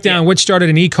to track down which started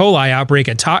an E. coli outbreak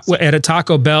at a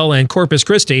Taco Bell in Corpus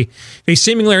Christi, they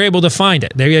seemingly are able to find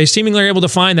it. They seemingly are able to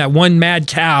find that one mad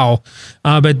cow,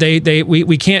 but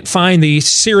we can't find the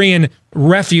Syrian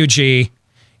refugee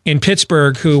in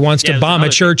Pittsburgh who wants to bomb a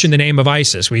church in the name of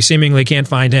ISIS. We seemingly can't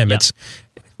find him. It's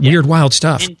weird, wild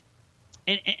stuff.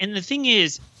 And the thing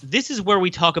is, this is where we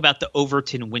talk about the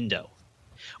Overton window.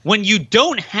 When you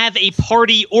don't have a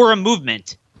party or a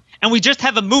movement, and we just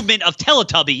have a movement of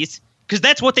Teletubbies, because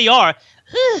that's what they are.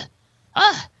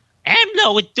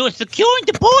 AMLO is securing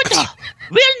the border.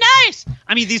 Real nice.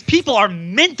 I mean, these people are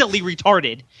mentally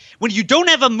retarded. When you don't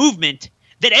have a movement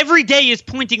that every day is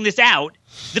pointing this out,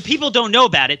 the people don't know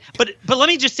about it. But let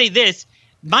me just say this.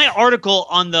 My article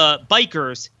on the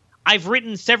bikers, I've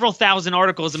written several thousand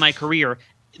articles in my career.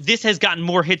 This has gotten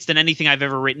more hits than anything I've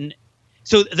ever written.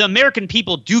 So the American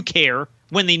people do care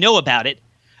when they know about it.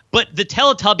 But the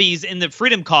Teletubbies in the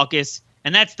Freedom Caucus,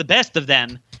 and that's the best of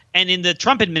them, and in the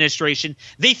Trump administration,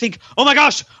 they think, oh my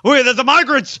gosh, there's the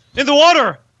migrants in the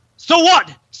water. So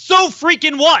what? So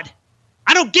freaking what?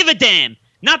 I don't give a damn.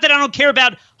 Not that I don't care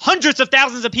about hundreds of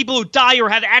thousands of people who die or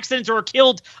have accidents or are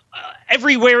killed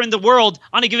everywhere in the world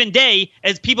on a given day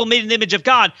as people made in the image of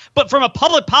God. But from a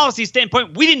public policy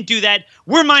standpoint, we didn't do that.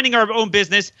 We're minding our own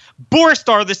business.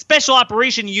 Borstar, the special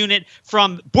operation unit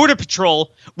from Border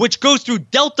Patrol, which goes through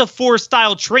Delta Force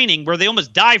style training where they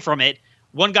almost die from it.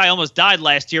 One guy almost died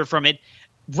last year from it.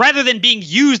 Rather than being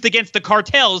used against the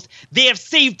cartels, they have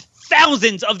saved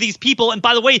thousands of these people. And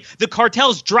by the way, the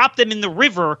cartels drop them in the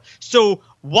river. So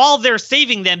while they're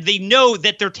saving them, they know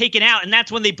that they're taken out. And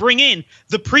that's when they bring in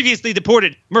the previously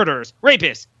deported murderers,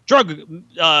 rapists, drug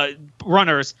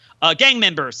runners, gang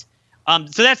members.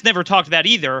 So that's never talked about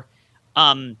either.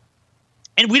 And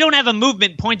we don't have a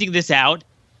movement pointing this out.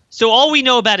 So all we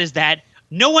know about is that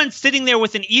no one's sitting there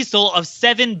with an easel of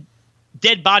 7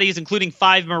 dead bodies, including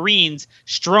 5 Marines,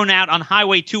 strewn out on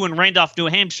Highway 2 in Randolph, New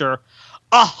Hampshire.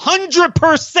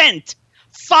 100%,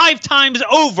 5 times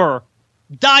over,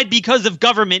 died because of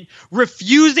government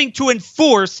refusing to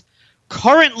enforce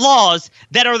current laws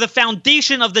that are the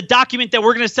foundation of the document that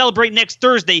we're going to celebrate next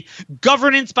Thursday,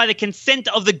 governance by the consent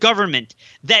of the government,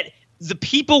 that the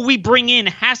people we bring in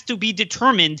has to be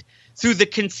determined through the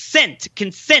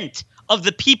consent of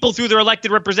the people through their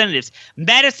elected representatives.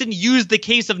 Madison used the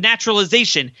case of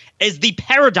naturalization as the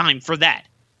paradigm for that.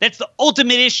 That's the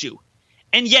ultimate issue.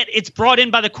 And yet it's brought in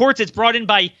by the courts. It's brought in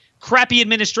by crappy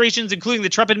administrations, including the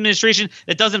Trump administration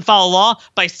that doesn't follow law,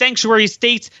 by sanctuary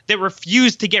states that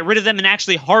refuse to get rid of them and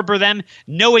actually harbor them,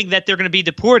 knowing that they're going to be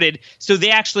deported. So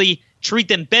they actually treat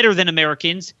them better than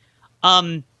Americans.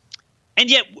 And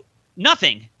yet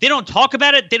nothing. They don't talk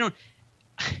about it. They don't.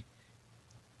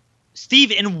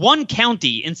 Steve, in one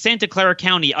county, in Santa Clara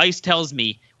County, ICE tells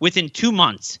me within 2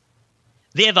 months,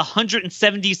 they have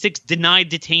 176 denied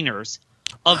detainers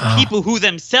of people who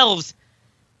themselves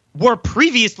were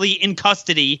previously in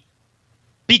custody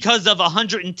because of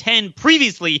 110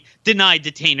 previously denied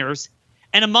detainers.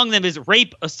 And among them is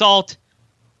rape, assault,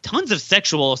 tons of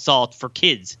sexual assault for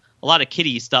kids, a lot of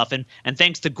kiddie stuff. And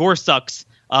thanks to Gorsuch's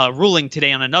ruling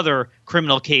today on another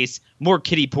criminal case, more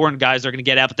kiddie porn guys are going to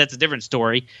get out, but that's a different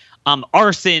story.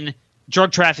 Arson,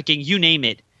 drug trafficking, you name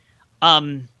it.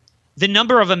 The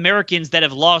number of Americans that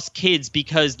have lost kids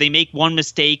because they make one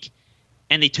mistake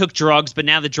and they took drugs, but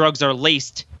now the drugs are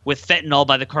laced with fentanyl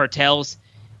by the cartels.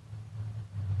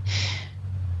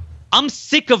 I'm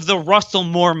sick of the Russell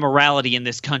Moore morality in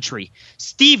this country.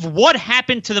 Steve, what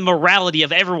happened to the morality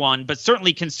of everyone, but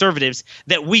certainly conservatives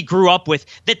that we grew up with,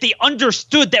 that they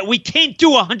understood that we can't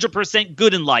do 100%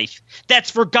 good in life?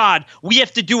 That's for God. We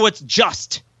have to do what's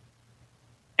just.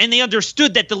 And they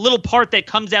understood that the little part that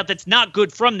comes out that's not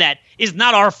good from that is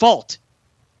not our fault.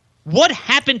 What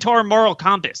happened to our moral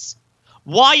compass?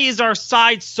 Why is our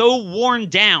side so worn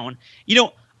down? You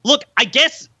know, look, I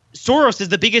guess Soros is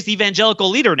the biggest evangelical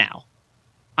leader now.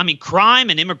 I mean, crime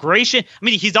and immigration. I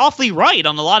mean, he's awfully right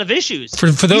on a lot of issues.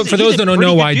 For those that don't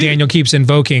know why Daniel keeps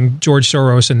invoking George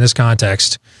Soros in this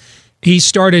context, he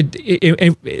started,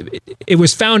 it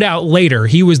was found out later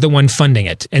he was the one funding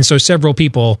it. And so several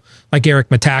people, like Eric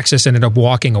Metaxas, ended up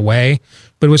walking away.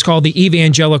 But it was called the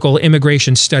Evangelical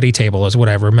Immigration Study Table, is what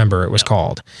I remember it was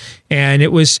called. And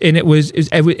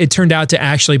it turned out to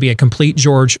actually be a complete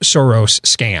George Soros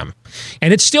scam.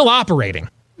 And it's still operating.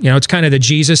 You know, it's kind of the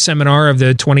Jesus seminar of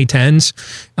the 2010s.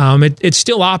 It's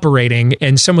still operating,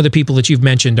 and some of the people that you've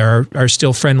mentioned are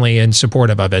still friendly and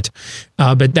supportive of it.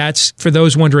 But that's, for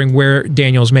those wondering where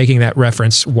Daniel's making that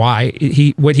reference, what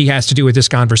he has to do with this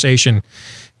conversation.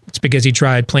 It's because he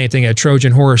tried planting a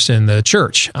Trojan horse in the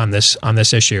church on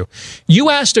this issue. You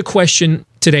asked a question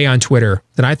today on Twitter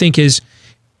that I think it's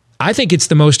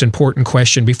the most important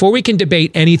question. Before we can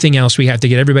debate anything else, we have to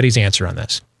get everybody's answer on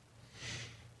this.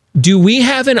 Do we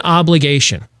have an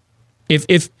obligation?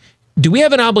 Do we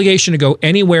have an obligation to go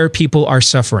anywhere people are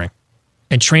suffering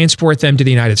and transport them to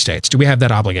the United States? Do we have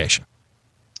that obligation?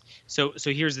 So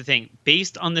here's the thing.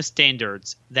 Based on the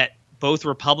standards that both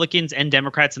Republicans and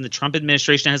Democrats in the Trump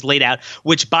administration has laid out,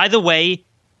 which, by the way,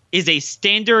 is a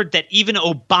standard that even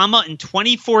Obama in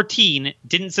 2014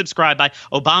 didn't subscribe by.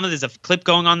 Obama, there's a clip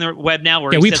going on the web now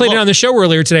where we played it on the show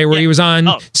earlier today where he was on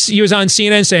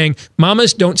CNN saying,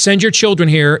 "Mamas, don't send your children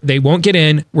here. They won't get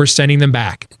in. We're sending them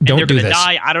back. Don't do this. They're going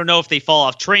to die. I don't know if they fall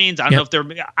off trains. I don't know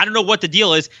if I don't know what the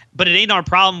deal is, but it ain't our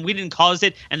problem. We didn't cause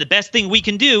it. And the best thing we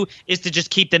can do is to just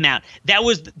keep them out." That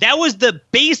was the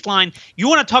baseline. You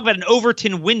want to talk about an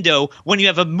Overton window when you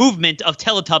have a movement of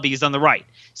Teletubbies on the right.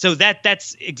 So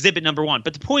that's exhibit number one.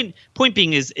 But the point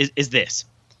being is this.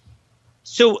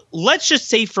 So let's just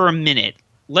say for a minute,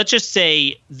 let's just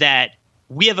say that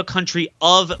we have a country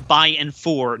of, by, and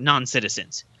for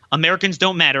non-citizens. Americans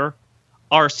don't matter.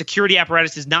 Our security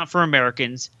apparatus is not for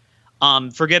Americans.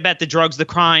 Forget about the drugs, the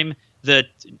crime. The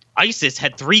ISIS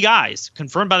had 3 guys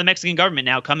confirmed by the Mexican government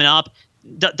now coming up.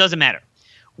 Doesn't matter.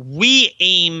 We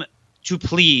aim to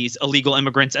please illegal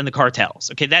immigrants and the cartels.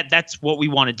 Okay, that's what we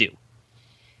want to do.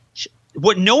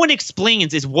 What no one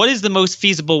explains is what is the most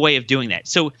feasible way of doing that.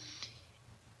 So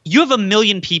you have 1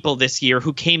 million people this year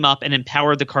who came up and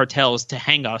empowered the cartels to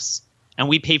hang us, and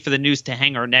we pay for the news to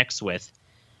hang our necks with.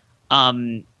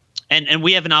 And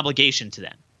we have an obligation to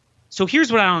them. So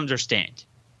here's what I don't understand.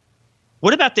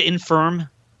 What about the infirm,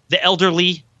 the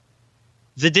elderly,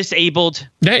 the disabled?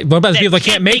 What about the people that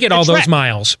can't make it all those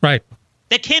miles? Right.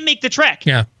 That can't make the trek.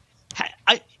 Yeah.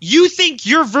 You think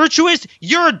you're virtuous?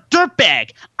 You're a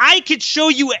dirtbag. I could show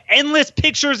you endless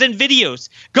pictures and videos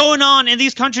going on in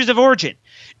these countries of origin.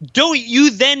 Don't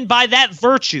you then, by that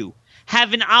virtue,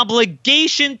 have an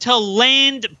obligation to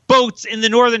land boats in the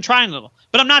Northern Triangle?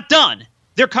 But I'm not done.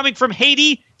 They're coming from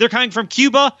Haiti. They're coming from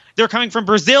Cuba. They're coming from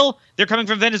Brazil. They're coming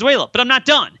from Venezuela. But I'm not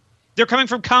done. They're coming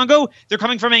from Congo. They're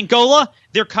coming from Angola.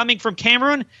 They're coming from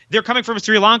Cameroon. They're coming from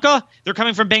Sri Lanka. They're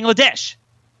coming from Bangladesh.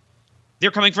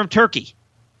 They're coming from Turkey.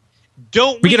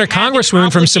 Don't we get a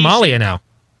congresswoman from Somalia now?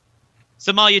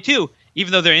 Somalia too,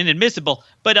 even though they're inadmissible.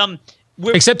 But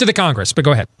except to the Congress. But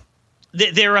go ahead.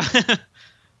 They're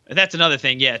that's another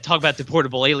thing. Yeah, talk about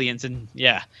deportable aliens and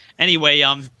yeah. Anyway,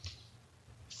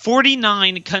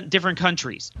 49 different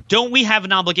countries. Don't we have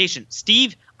an obligation,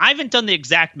 Steve? I haven't done the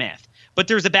exact math, but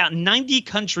there's about 90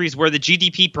 countries where the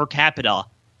GDP per capita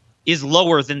is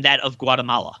lower than that of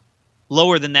Guatemala.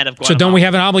 Lower than that of Guatemala. So don't we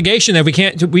have an obligation that we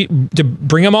can't to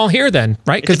bring them all here then,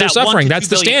 right? Because they're suffering. That's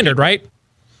the standard, people. Right?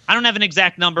 I don't have an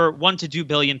exact number. 1 to 2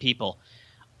 billion people.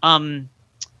 Don't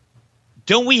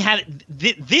we have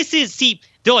this is see?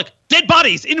 They're like dead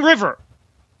bodies in river.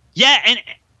 Yeah, and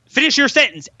finish your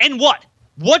sentence. And what?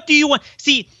 What do you want?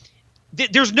 See,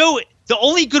 there's no. The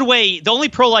only good way. The only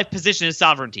pro-life position is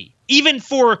sovereignty, even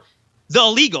for the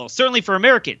illegals. Certainly for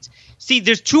Americans. See,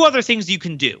 there's 2 other things you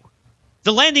can do.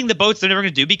 The landing the boats they're never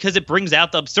going to do because it brings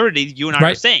out the absurdity you and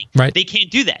I are saying. Right. They can't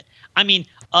do that. I mean,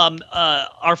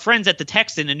 our friends at the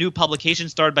Texan, a new publication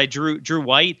started by Drew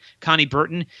White, Connie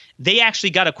Burton, they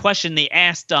actually got a question. They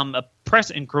asked a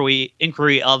press inquiry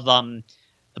of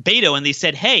Beto, and they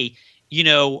said, hey, you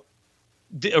know,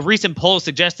 a recent poll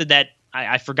suggested that,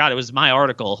 I forgot, it was my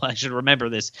article. I should remember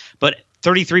this. But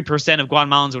 33% of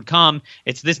Guatemalans would come.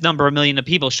 It's this number, 1 million of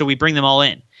people. Should we bring them all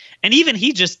in? And even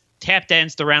he just tap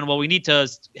danced around, well, we need to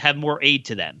have more aid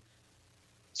to them.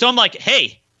 So I'm like,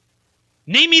 hey,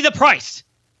 name me the price.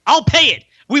 I'll pay it.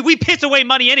 We piss away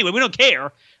money anyway. We don't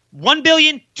care. 1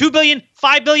 billion, 2 billion,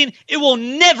 5 billion. It will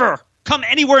never come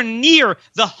anywhere near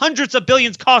the hundreds of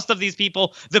billions cost of these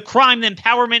people, the crime, the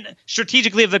empowerment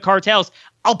strategically of the cartels.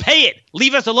 I'll pay it.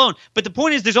 Leave us alone. But the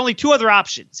point is there's only 2 other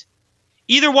options.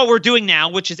 Either what we're doing now,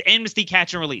 which is amnesty,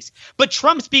 catch, and release. But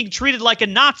Trump's being treated like a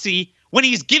Nazi when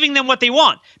he's giving them what they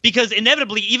want, because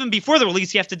inevitably, even before the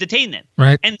release, you have to detain them.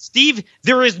 Right. And Steve,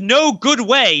 there is no good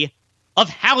way of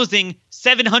housing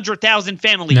 700,000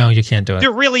 families. No, you can't do it.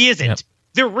 There really isn't. Yep.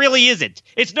 There really isn't.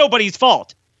 It's nobody's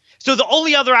fault. So the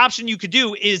only other option you could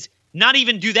do is not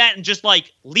even do that and just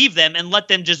like leave them and let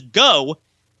them just go.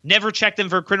 Never check them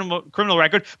for a criminal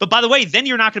record. But by the way, then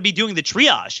you're not going to be doing the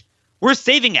triage. We're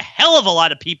saving a hell of a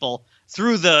lot of people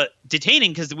through the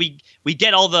detaining because we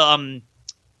get all the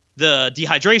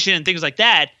dehydration and things like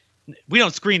that. We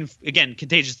don't screen, again,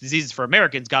 contagious diseases for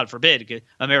Americans, God forbid.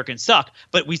 Americans suck.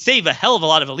 But we save a hell of a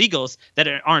lot of illegals that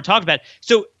aren't talked about.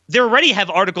 So they already have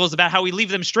articles about how we leave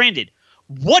them stranded.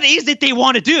 What is it they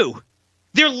want to do?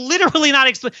 They're literally not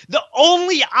explaining. The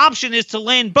only option is to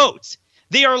land boats.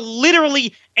 They are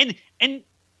literally, and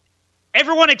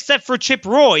everyone except for Chip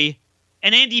Roy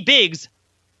and Andy Biggs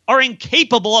are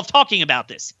incapable of talking about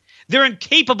this. They're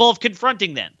incapable of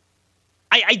confronting them.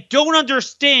 I don't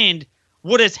understand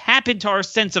what has happened to our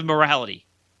sense of morality.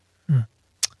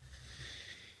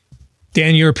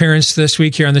 Dan, your appearance this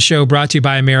week here on the show brought to you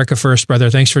by America First, brother.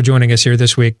 Thanks for joining us here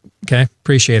this week. Okay,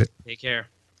 appreciate it. Take care.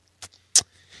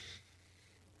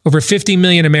 Over 50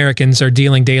 million Americans are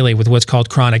dealing daily with what's called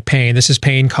chronic pain. This is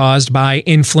pain caused by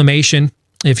inflammation.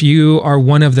 If you are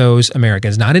one of those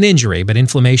Americans, not an injury, but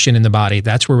inflammation in the body,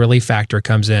 that's where Relief Factor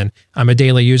comes in. I'm a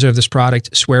daily user of this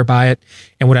product, swear by it.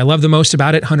 And what I love the most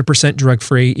about it, 100%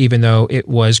 drug-free, even though it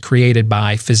was created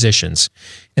by physicians.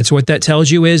 And so what that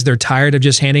tells you is they're tired of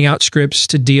just handing out scripts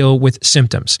to deal with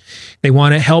symptoms. They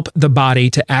want to help the body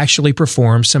to actually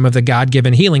perform some of the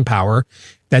God-given healing power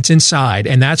that's inside.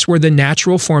 And that's where the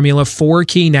natural formula, 4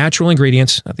 key natural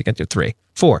ingredients, I think I did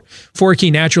 4 key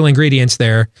natural ingredients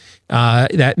there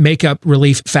that make up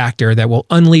Relief Factor that will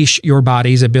unleash your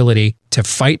body's ability to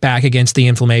fight back against the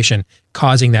inflammation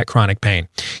causing that chronic pain.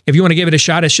 If you want to give it a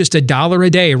shot, it's just $1 a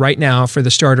day right now for the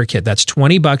starter kit. That's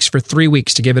 $20 for 3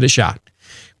 weeks to give it a shot.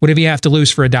 Whatever you have to lose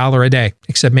for $1 a day,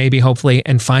 except maybe, hopefully,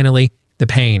 and finally, the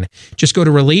pain. Just go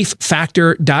to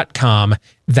relieffactor.com.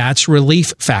 That's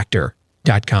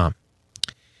relieffactor.com.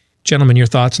 Gentlemen, your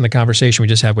thoughts on the conversation we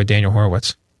just had with Daniel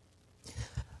Horowitz?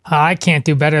 I can't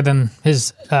do better than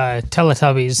his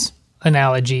Teletubbies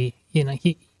analogy. You know,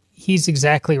 he's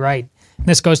exactly right. And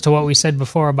this goes to what we said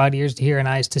before about ears to hear and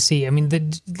eyes to see. I mean,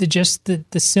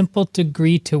 the simple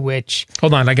degree to which...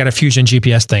 Hold on, I got a Fusion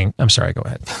GPS thing. I'm sorry, go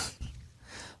ahead.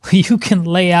 You can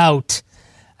lay out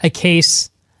a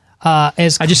case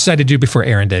as... I just decided to do it before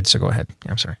Aaron did, so go ahead.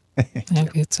 I'm sorry.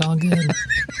 It's all good.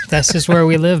 That's just where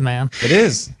we live, man. It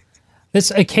is. It's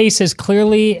a case as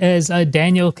clearly as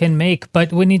Daniel can make,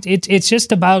 but when it's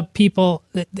just about people.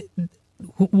 The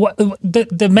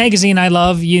magazine I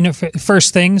love,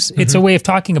 First Things. It's a way of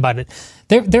talking about it.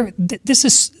 This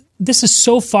is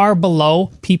so far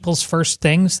below people's first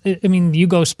things. I mean, you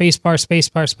go spacebar.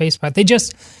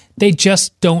 They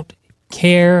just don't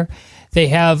care. They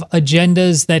have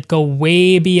agendas that go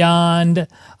way beyond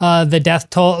the death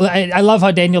toll. I love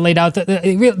how Daniel laid out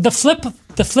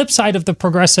the flip side of the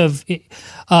progressive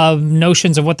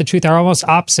notions of what the truth are almost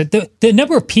opposite. The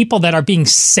number of people that are being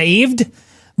saved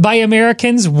by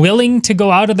Americans willing to go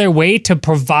out of their way to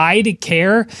provide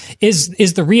care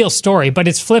is the real story. But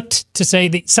it's flipped to say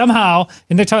that somehow,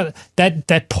 and they're talking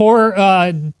that poor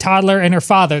toddler and her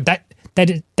father,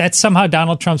 that's somehow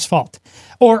Donald Trump's fault.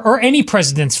 Or any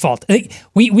president's fault.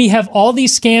 We have all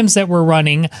these scams that we're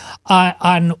running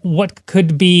on what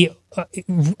could be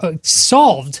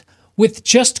solved with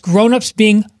just grown-ups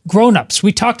being grown-ups.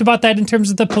 We talked about that in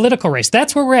terms of the political race.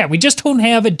 That's where we're at. We just don't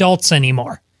have adults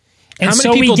anymore. And how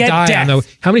many people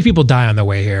how many people die on the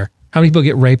way here? How many people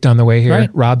get raped on the way here,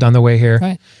 robbed on the way here?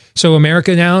 Right. So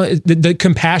America now, the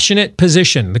compassionate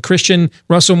position, the Christian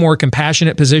Russell Moore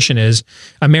compassionate position is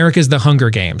America's the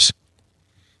Hunger Games.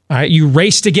 All right, you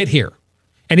race to get here.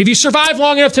 And if you survive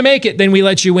long enough to make it, then we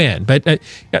let you in. But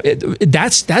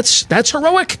that's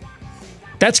heroic.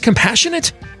 That's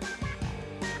compassionate.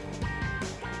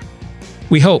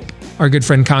 We hope our good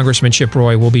friend Congressman Chip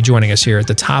Roy will be joining us here at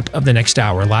the top of the next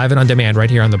hour, live and on demand right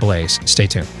here on The Blaze. Stay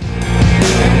tuned.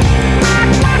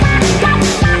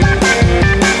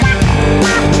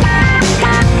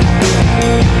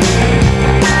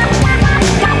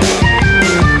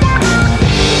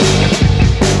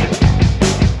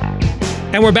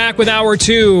 And we're back with Hour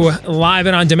 2, live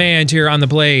and on demand here on The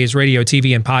Blaze, radio,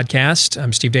 TV, and podcast.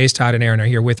 I'm Steve Deace. Todd and Aaron are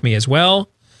here with me as well.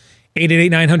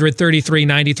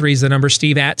 888-900-3393 is the number.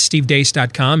 Steve at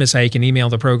stevedeace.com is how you can email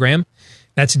the program.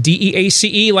 That's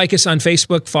DEACE. Like us on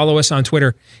Facebook. Follow us on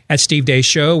Twitter at Steve Deace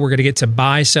Show. We're going to get to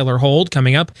buy, sell, or hold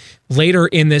coming up later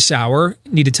in this hour.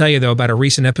 Need to tell you, though, about a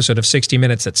recent episode of 60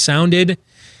 Minutes that sounded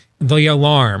the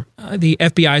alarm. The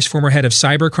FBI's former head of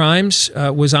cyber crimes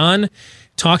was on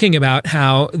talking about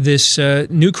how this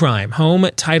new crime, home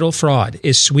title fraud,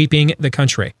 is sweeping the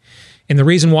country. And the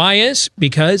reason why is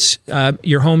because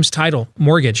your home's title,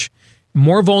 mortgage,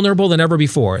 more vulnerable than ever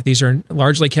before. These are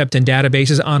largely kept in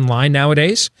databases online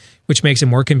nowadays, which makes it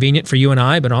more convenient for you and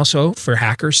I, but also for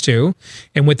hackers too.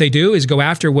 And what they do is go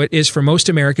after what is for most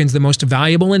Americans the most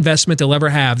valuable investment they'll ever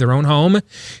have, their own home.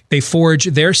 They forge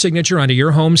their signature onto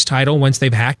your home's title once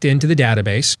they've hacked into the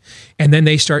database, and then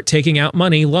they start taking out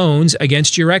money, loans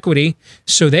against your equity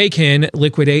so they can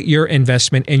liquidate your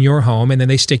investment in your home, and then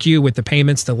they stick you with the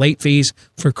payments, the late fees,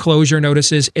 foreclosure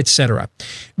notices, etc.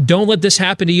 Don't let this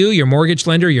happen to you. Your mortgage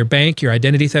lender, your bank, your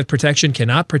identity theft protection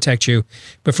cannot protect you.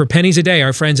 But for pennies a day,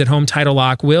 our friends at Home Title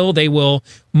Lock will. They will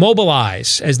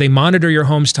mobilize as they monitor your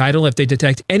home's title. If they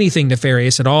detect anything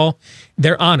nefarious at all,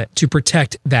 they're on it to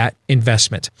protect that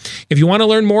investment. If you want to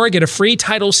learn more, get a free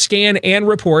title scan and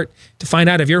report to find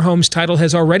out if your home's title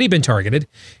has already been targeted.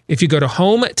 If you go to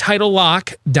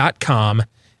HomeTitleLock.com,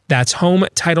 that's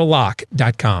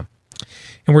HomeTitleLock.com.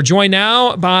 And we're joined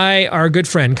now by our good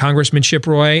friend, Congressman Chip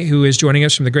Roy, who is joining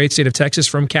us from the great state of Texas,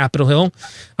 from Capitol Hill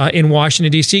in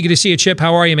Washington, D.C. Good to see you, Chip.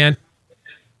 How are you, man?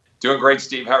 Doing great,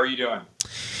 Steve. How are you doing?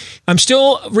 I'm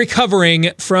still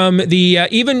recovering from the,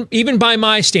 even by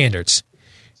my standards,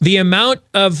 the amount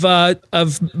of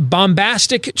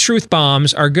bombastic truth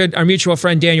bombs our mutual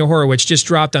friend Daniel Horowitz just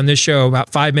dropped on this show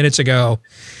about 5 minutes ago.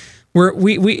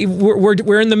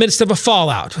 We're in the midst of a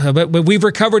fallout, but we've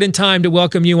recovered in time to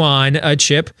welcome you on,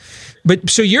 Chip.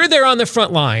 But so you're there on the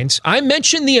front lines. I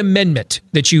mentioned the amendment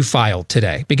that you filed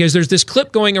today because there's this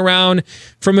clip going around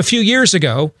from a few years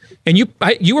ago, and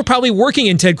you were probably working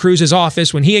in Ted Cruz's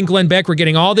office when he and Glenn Beck were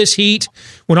getting all this heat,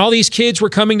 when all these kids were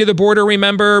coming to the border,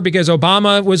 remember, because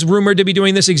Obama was rumored to be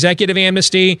doing this executive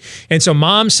amnesty. And so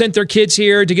moms sent their kids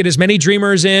here to get as many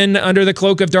dreamers in under the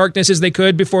cloak of darkness as they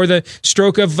could before the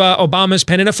stroke of Obama's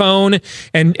pen and a phone.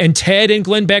 And Ted and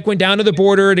Glenn Beck went down to the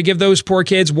border to give those poor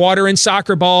kids water and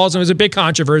soccer balls. And it was a big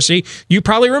controversy. You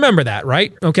probably remember that,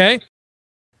 right? Okay.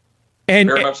 And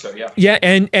very much so, yeah. Yeah,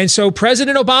 and so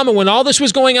President Obama, when all this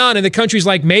was going on and the country's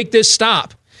like, make this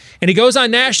stop, and he goes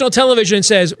on national television and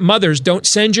says, mothers, don't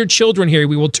send your children here.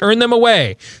 We will turn them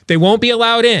away. They won't be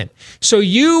allowed in. So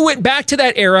you went back to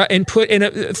that era and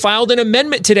filed an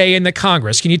amendment today in the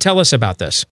Congress. Can you tell us about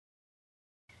this?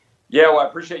 Yeah, well, I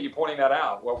appreciate you pointing that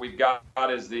out. What we've got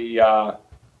is the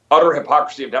utter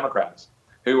hypocrisy of Democrats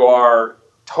who are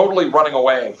totally running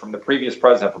away from the previous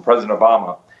president, from President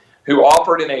Obama, who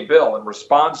offered in a bill in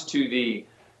response to the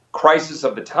crisis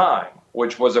of the time,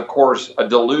 which was, of course, a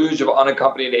deluge of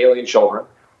unaccompanied alien children,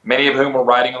 many of whom were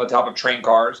riding on the top of train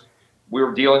cars. We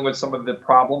were dealing with some of the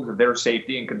problems of their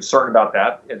safety and concern about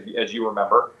that, as you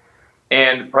remember.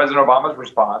 And President Obama's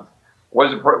response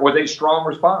was a strong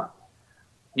response.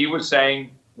 He was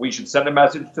saying we should send a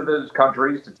message to those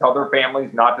countries to tell their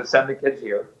families not to send the kids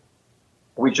here.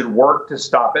 We should work to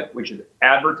stop it. We should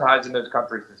advertise in those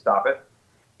countries to stop it.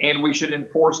 And we should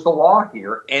enforce the law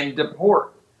here and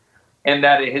deport. And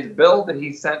that his bill that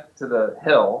he sent to the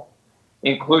Hill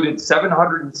included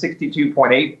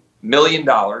 $762.8 million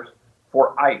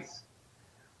for ICE.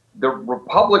 The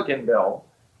Republican bill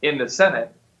in the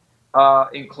Senate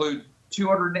includes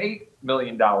 $208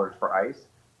 million for ICE.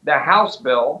 The House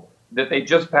bill that they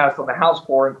just passed on the House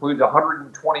floor includes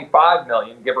 $125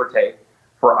 million, give or take,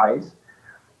 for ICE.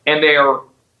 And they are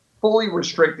fully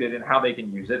restricted in how they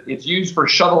can use it. It's used for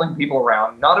shuttling people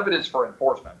around. None of it is for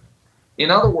enforcement.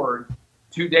 In other words,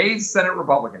 today's Senate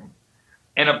Republicans,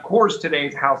 and of course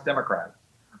today's House Democrats,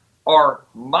 are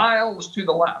miles to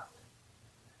the left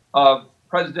of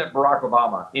President Barack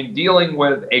Obama in dealing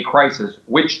with a crisis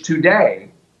which today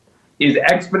is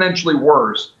exponentially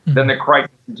worse than the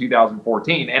crisis in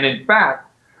 2014. And in fact,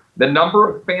 the number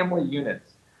of family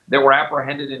units that were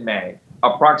apprehended in May,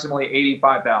 approximately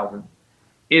 85,000,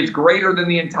 is greater than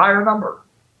the entire number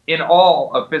in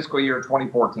all of fiscal year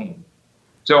 2014.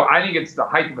 So I think it's the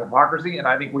height of hypocrisy, and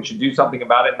I think we should do something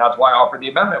about it. And that's why I offered the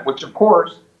amendment, which, of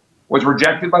course, was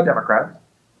rejected by Democrats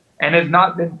and has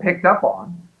not been picked up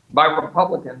on by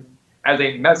Republicans as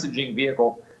a messaging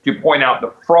vehicle to point out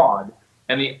the fraud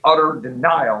and the utter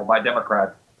denial by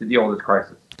Democrats to deal with this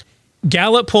crisis.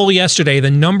 Gallup poll yesterday, the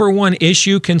number one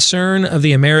issue concern of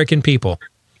the American people,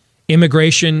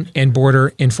 immigration and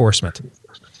border enforcement.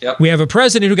 Yep. We have a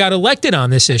president who got elected on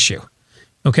this issue.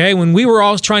 Okay, when we were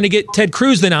all trying to get Ted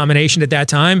Cruz the nomination at that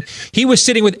time, he was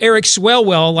sitting with Eric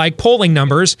Swalwell like polling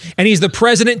numbers, and he's the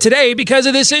president today because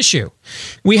of this issue.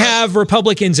 We have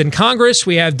Republicans in Congress,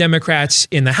 we have Democrats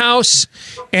in the House,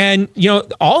 and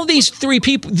all these three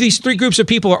groups of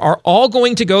people are all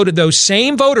going to go to those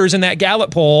same voters in that Gallup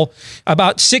poll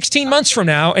about 16 months from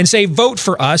now and say, vote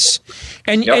for us.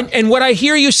 And what I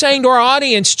hear you saying to our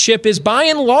audience, Chip, is by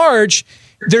and large,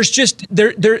 there's just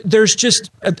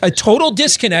a total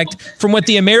disconnect from what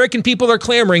the American people are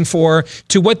clamoring for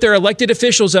to what their elected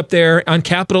officials up there on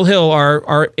Capitol Hill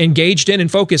are engaged in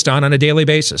and focused on a daily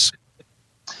basis.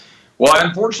 Well,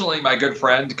 unfortunately, my good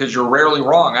friend, because you're rarely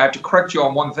wrong, I have to correct you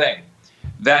on one thing.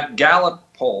 That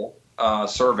Gallup poll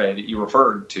survey that you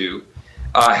referred to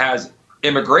has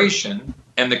immigration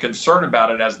and the concern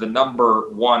about it as the number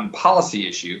one policy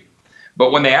issue.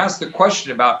 But when they asked the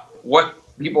question about what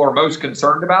people are most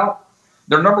concerned about,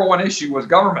 their number one issue was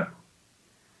government.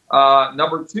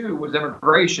 Number two was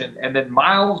immigration, and then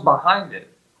miles behind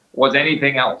it was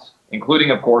anything else,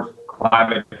 including, of course,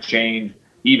 climate change,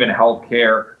 even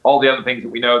healthcare, all the other things that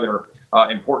we know that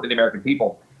are important to the American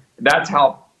people. That's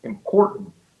how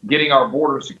important getting our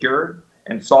border secured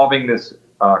and solving this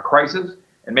crisis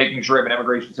and making sure we have an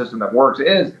immigration system that works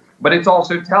is. But it's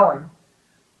also telling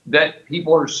that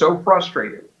people are so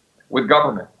frustrated with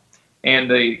government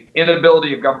and the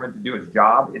inability of government to do its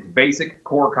job, its basic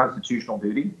core constitutional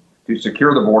duty to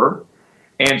secure the border.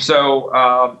 And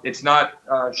so it's not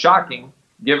shocking,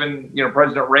 given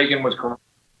President Reagan was correct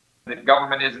that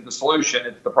government isn't the solution;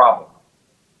 it's the problem.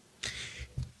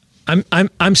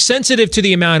 I'm sensitive to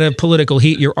the amount of political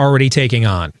heat you're already taking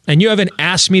on, and you haven't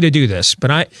asked me to do this,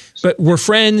 but we're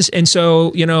friends, and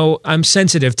so I'm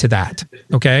sensitive to that.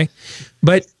 Okay,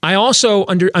 but I also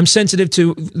I'm sensitive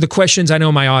to the questions I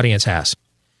know my audience has,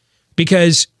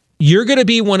 because you're going to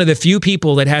be one of the few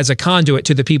people that has a conduit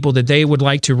to the people that they would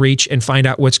like to reach and find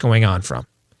out what's going on from.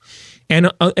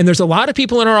 And there's a lot of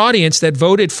people in our audience that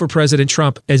voted for President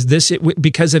Trump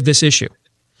because of this issue,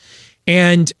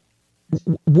 and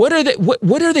what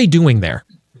are they doing there?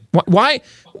 Why?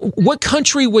 What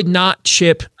country would not,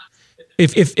 Chip,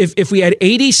 if we had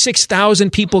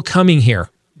 86,000 people coming here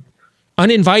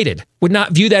uninvited, would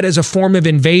not view that as a form of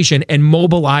invasion and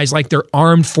mobilize like their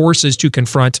armed forces to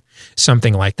confront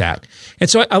something like that? And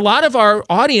so a lot of our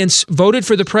audience voted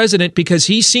for the president because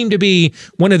he seemed to be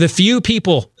one of the few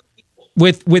people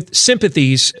with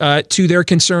sympathies to their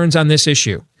concerns on this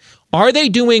issue. Are they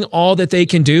doing all that they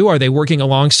can do? Are they working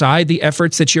alongside the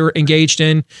efforts that you're engaged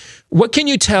in? What can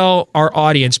you tell our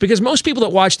audience? Because most people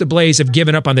that watch The Blaze have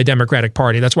given up on the Democratic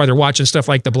Party. That's why they're watching stuff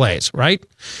like The Blaze, right?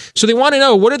 So they want to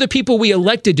know, what are the people we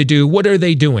elected to do? What are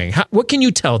they doing? What can you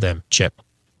tell them, Chip?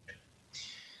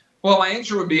 Well, my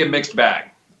answer would be a mixed bag.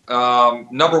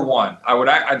 Number one,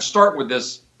 I'd start with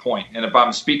this point. And if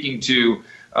I'm speaking to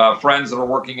friends that are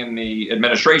working in the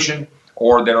administration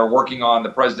or that are working on the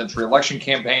president's reelection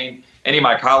campaign, any of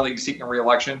my colleagues seeking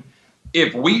reelection,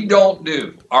 if we don't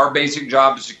do our basic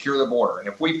job to secure the border, and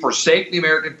if we forsake the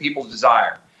American people's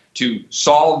desire to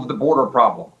solve the border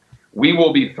problem, we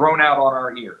will be thrown out on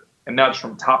our ear. And that's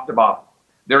from top to bottom.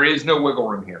 There is no wiggle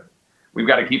room here. We've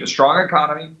got to keep a strong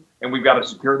economy, and we've got to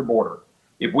secure the border.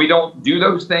 If we don't do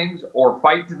those things or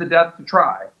fight to the death to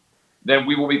try, then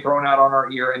we will be thrown out on our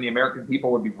ear, and the American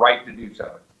people would be right to do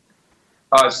so.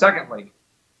 Secondly,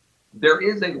 there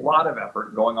is a lot of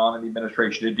effort going on in the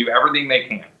administration to do everything they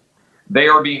can. They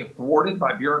are being thwarted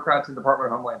by bureaucrats in the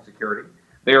Department of Homeland Security.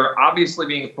 They are obviously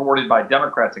being thwarted by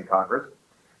Democrats in Congress.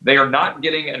 They are not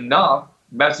getting enough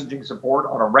messaging support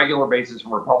on a regular basis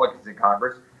from Republicans in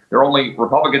Congress.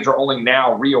 Republicans are only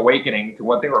now reawakening to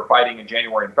what they were fighting in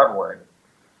January and February.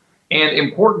 And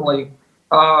importantly,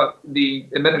 the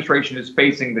administration is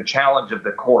facing the challenge of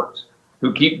the courts,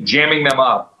 who keep jamming them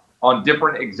up on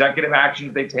different executive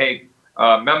actions they take,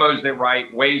 memos they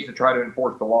write, ways to try to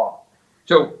enforce the law.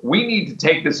 So we need to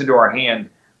take this into our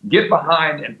hand, get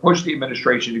behind and push the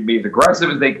administration to be as aggressive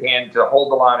as they can to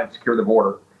hold the line and secure the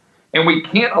border. And we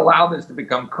can't allow this to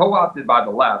become co-opted by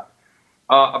the left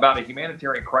about a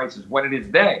humanitarian crisis when it is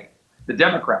they, the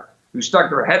Democrats, who stuck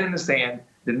their head in the sand,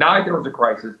 denied there was a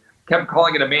crisis, kept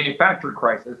calling it a manufactured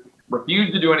crisis,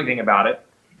 refused to do anything about it,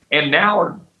 and now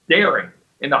are daring,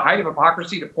 in the height of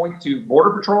hypocrisy, to point to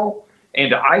Border Patrol and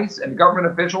to ICE and government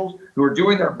officials who are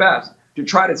doing their best to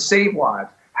try to save lives,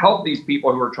 help these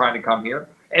people who are trying to come here.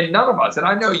 And none of us, and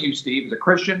I know you, Steve, as a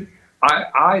Christian,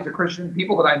 I as a Christian,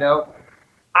 people that I know,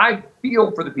 I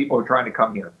feel for the people who are trying to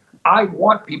come here. I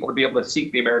want people to be able to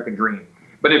seek the American dream.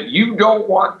 But if you don't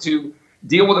want to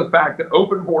deal with the fact that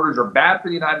open borders are bad for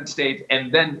the United States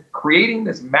and then creating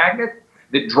this magnet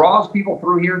that draws people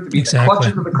through here to be the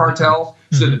clutches of the cartels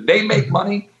so that they make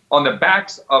money on the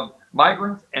backs of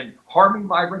migrants and harming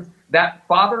migrants, that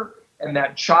father and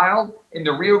that child in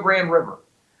the Rio Grande River,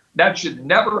 that should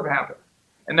never have happened.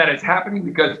 And that is happening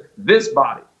because this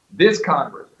body, this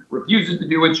Congress, refuses to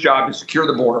do its job to secure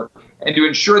the border and to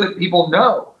ensure that people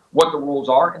know what the rules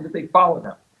are and that they follow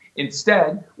them.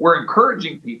 Instead, we're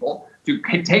encouraging people to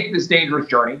take this dangerous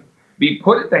journey, be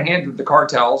put at the hands of the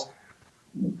cartels,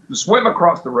 swim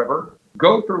across the river,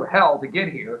 go through hell to get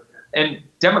here, and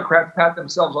Democrats pat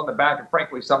themselves on the back, and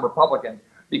frankly, some Republicans,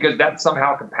 because that's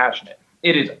somehow compassionate.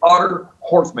 It is utter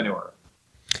horse manure.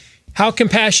 How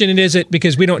compassionate is it,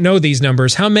 because we don't know these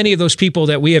numbers, how many of those people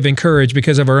that we have encouraged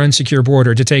because of our unsecure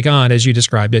border to take on, as you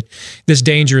described it, this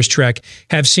dangerous trek,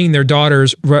 have seen their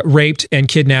daughters raped and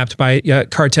kidnapped by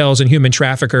cartels and human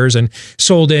traffickers and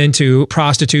sold into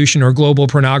prostitution or global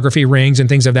pornography rings and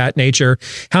things of that nature?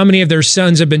 How many of their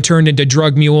sons have been turned into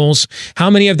drug mules? How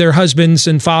many of their husbands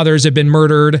and fathers have been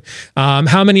murdered?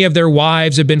 How many of their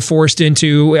wives have been forced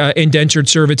into indentured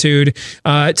servitude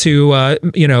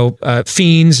to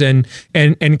fiends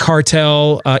and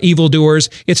cartel evildoers?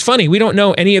 It's funny, we don't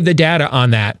know any of the data on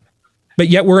that, but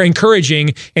yet we're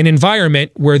encouraging an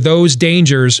environment where those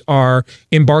dangers are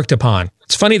embarked upon.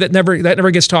 It's funny that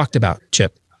never gets talked about,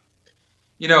 Chip.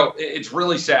 You know, it's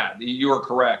really sad. You are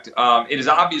correct. It is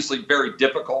obviously very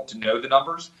difficult to know the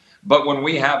numbers, but when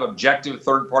we have objective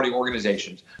third-party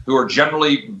organizations who are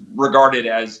generally regarded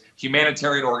as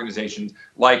humanitarian organizations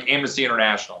like Amnesty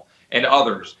International and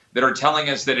others that are telling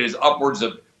us that it is upwards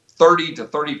of 30 to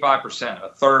 35%,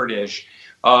 a third-ish,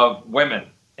 of women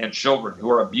and children who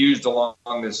are abused along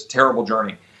this terrible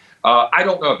journey. I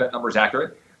don't know if that number is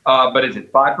accurate, but is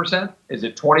it 5%? Is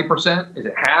it 20%? Is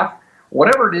it half?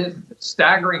 Whatever it is, it's a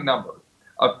staggering number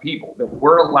of people that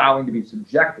we're allowing to be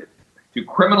subjected to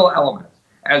criminal elements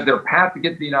as their path to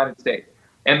get to the United States,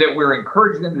 and that we're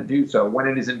encouraging them to do so when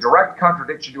it is in direct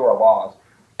contradiction to our laws.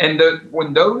 And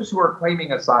when those who are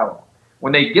claiming asylum,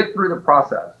 when they get through the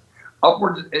process,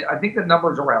 upwards, I think the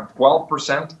number is around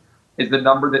 12% is the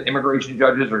number that immigration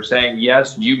judges are saying,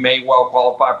 yes, you may well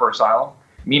qualify for asylum,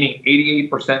 meaning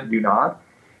 88% do not.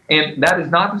 And that is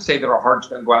not to say that our hearts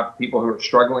don't go out to people who are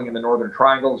struggling in the Northern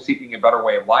Triangle, seeking a better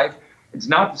way of life. It's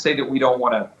not to say that we don't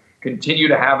want to continue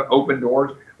to have open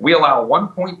doors. We allow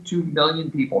 1.2 million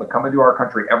people to come into our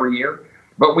country every year,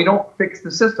 but we don't fix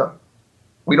the system.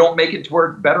 We don't make it to where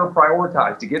it's better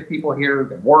prioritized to get people here who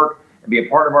can work and be a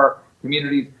part of our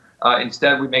communities.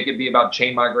 Instead, we make it be about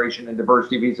chain migration and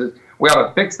diversity visas. We ought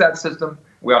to fix that system.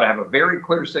 We ought to have a very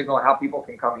clear signal of how people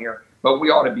can come here, but we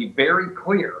ought to be very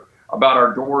clear about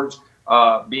our doors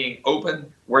being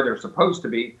open where they're supposed to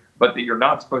be, but that you're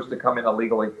not supposed to come in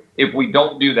illegally. If we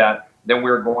don't do that, then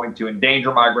we're going to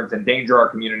endanger migrants, endanger our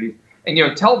communities.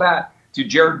 And, tell that to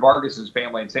Jared Vargas's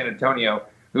family in San Antonio,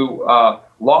 who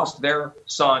lost their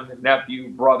son, nephew,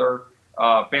 brother,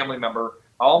 family member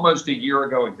almost a year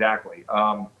ago exactly.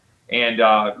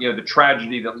 The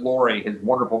tragedy that Lori, his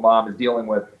wonderful mom, is dealing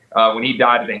with when he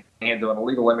died at the hands of an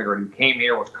illegal immigrant who came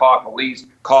here, was caught,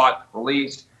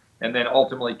 released, and then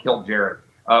ultimately killed Jared.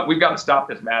 We've got to stop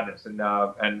this madness,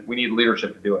 and we need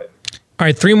leadership to do it. All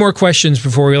right, 3 more questions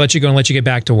before we let you go and let you get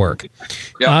back to work.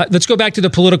 Yeah. Let's go back to the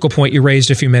political point you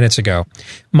raised a few minutes ago.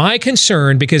 My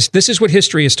concern, because this is what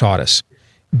history has taught us,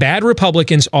 bad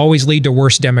Republicans always lead to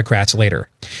worse Democrats later.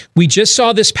 We just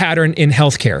saw this pattern in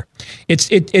healthcare.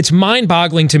 It's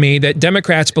mind-boggling to me that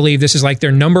Democrats believe this is like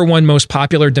their number one most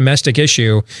popular domestic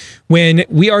issue, when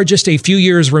we are just a few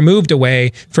years removed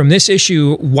away from this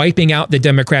issue wiping out the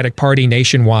Democratic Party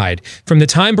nationwide. From the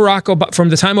time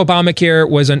Obamacare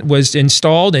was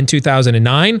installed in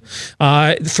 2009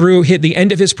 through the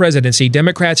end of his presidency,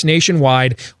 Democrats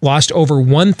nationwide lost over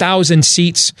 1,000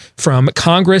 seats from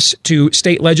Congress to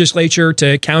state legislature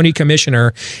to county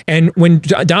commissioner. And when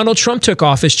Donald Trump took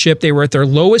office, Chip, they were at their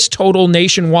lowest total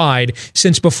nationwide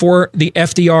since before the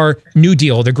FDR New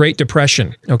Deal, the Great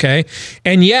Depression. Okay.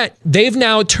 And yet they've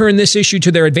now turned this issue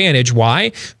to their advantage.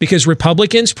 Why? Because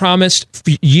Republicans promised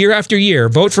year after year,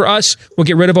 vote for us, we'll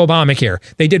get rid of Obamacare.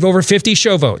 They did over 50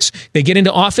 show votes. They get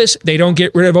into office, they don't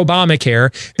get rid of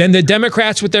Obamacare. Then the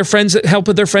Democrats, with their friends, help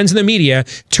with their friends in the media,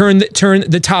 turn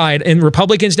the tide, and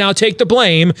Republicans now take the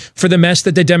blame for the mess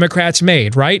that the Democrats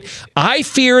made, right? I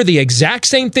fear the exact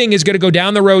same thing is going to go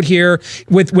down the road here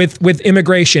with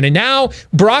immigration. And now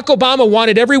Barack Obama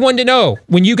wanted everyone to know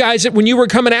when you were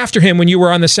coming after him when you were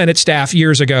on the Senate staff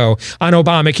years ago on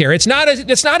Obamacare. It's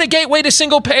not a gateway to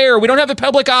single payer. We don't have a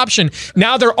public option.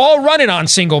 Now they're all running on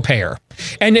single payer.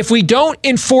 And if we don't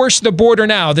enforce the border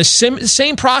now, the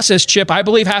same process, Chip, I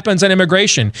believe happens on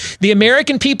immigration. The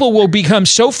American people will become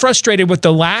so frustrated with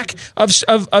the lack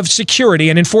of security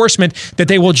and enforcement that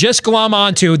they will just glom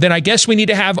onto, then I guess we need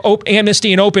to have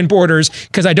amnesty and open borders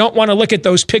because I don't want to look at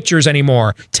those pictures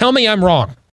anymore. Tell me I'm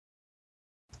wrong.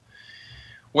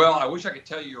 Well, I wish I could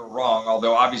tell you you're wrong,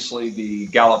 although obviously the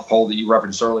Gallup poll that you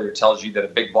referenced earlier tells you that a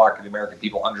big block of the American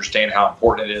people understand how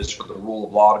important it is for the rule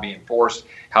of law to be enforced,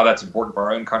 how that's important for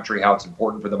our own country, how it's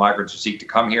important for the migrants who seek to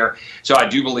come here. So I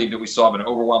do believe that we still have an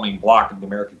overwhelming block of the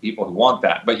American people who want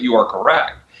that. But you are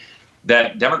correct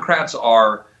that Democrats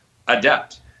are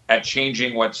adept at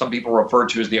changing what some people refer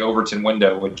to as the Overton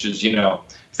window, which is,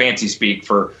 fancy speak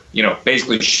for,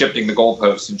 basically shifting the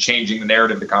goalposts and changing the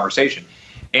narrative of the conversation.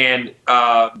 And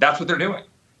that's what they're doing.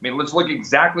 I mean, let's look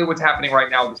exactly what's happening right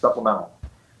now with the supplemental.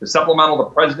 The supplemental the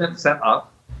president sent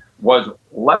up was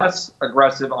less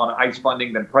aggressive on ICE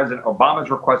funding than President Obama's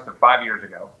request of 5 years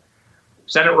ago.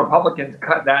 Senate Republicans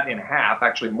cut that in half,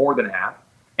 actually more than half,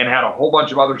 and had a whole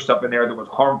bunch of other stuff in there that was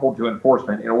harmful to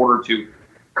enforcement in order to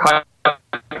cut.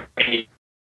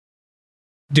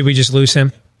 Did we just lose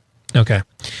him? Okay.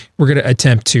 We're going to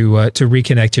attempt to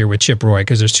reconnect here with Chip Roy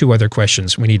because there's two other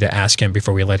questions we need to ask him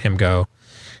before we let him go.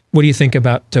 What do you think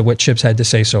about what Chip's had to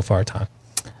say so far, Todd?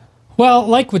 Well,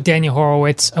 like with Daniel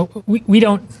Horowitz, we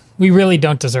really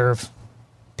don't deserve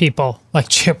people like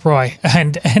Chip Roy.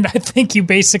 And I think you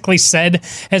basically said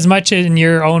as much in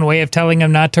your own way of telling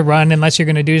him not to run unless you're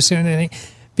going to do something.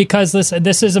 Because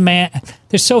this is a man,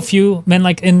 there's so few men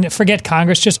and forget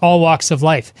Congress, just all walks of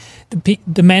life.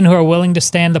 The men who are willing to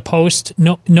stand the post,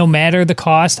 no matter the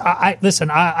cost.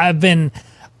 I've been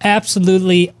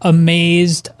absolutely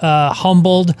amazed,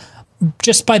 humbled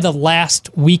just by the last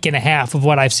week and a half of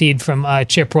what I've seen from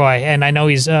Chip Roy. And I know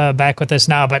he's back with us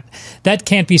now, but that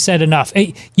can't be said enough.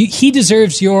 He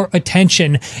deserves your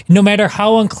attention, no matter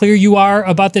how unclear you are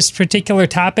about this particular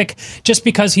topic, just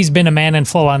because he's been a man in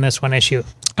full on this one issue.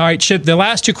 All right, Chip, the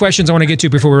last two questions I want to get to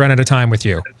before we run out of time with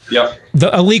you. Yep.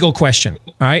 A legal question,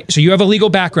 all right? So you have a legal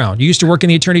background. You used to work in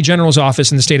the Attorney General's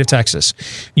office in the state of Texas.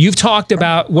 You've talked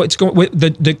about what's going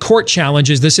with the court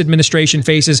challenges this administration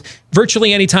faces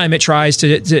virtually any time it tries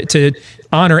to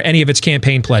honor any of its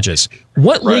campaign pledges.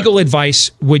 What legal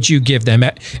advice would you give them?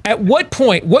 At what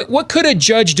point, what could a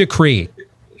judge decree?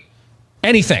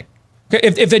 Anything.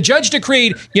 If the judge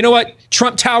decreed, you know what,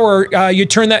 Trump Tower, you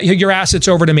turn your assets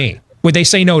over to me. Would they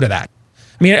say no to that?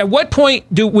 I mean, at what point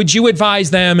would you advise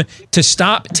them to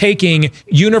stop taking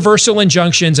universal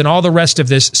injunctions and all the rest of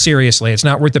this seriously? It's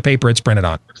not worth the paper it's printed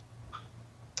on.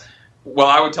 Well,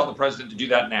 I would tell the president to do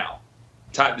that now.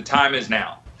 The time is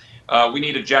now. We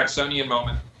need a Jacksonian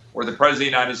moment where the president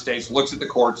of the United States looks at the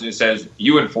courts and says,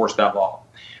 you enforce that law.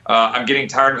 I'm getting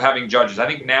tired of having judges. I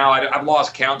think now I've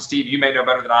lost count. Steve, you may know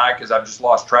better than I because I've just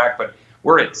lost track, but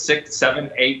we're at 6, 7,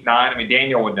 8, 9. I mean,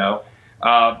 Daniel would know.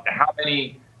 How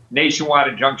many nationwide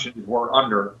injunctions we're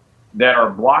under that are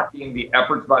blocking the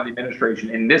efforts by the administration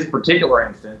in this particular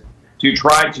instance to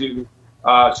try to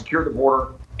secure the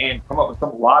border and come up with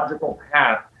some logical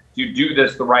path to do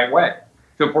this the right way.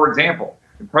 So, for example,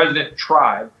 the president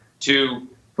tried to,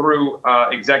 through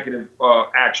executive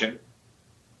action,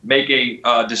 make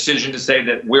a decision to say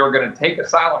that we're going to take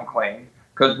asylum claims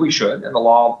because we should, and the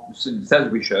law says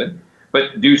we should,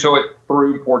 but do so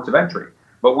through ports of entry.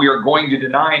 But we are going to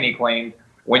deny any claim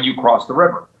when you cross the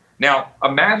river. Now,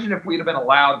 imagine if we'd have been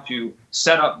allowed to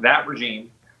set up that regime,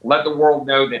 let the world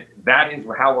know that that is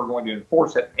how we're going to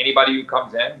enforce it. Anybody who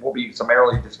comes in will be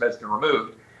summarily dismissed and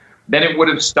removed. Then it would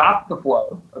have stopped the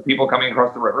flow of people coming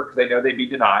across the river because they know they'd be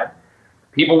denied.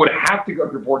 People would have to go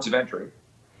through ports of entry.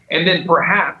 And then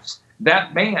perhaps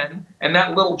that man and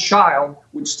that little child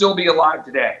would still be alive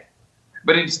today.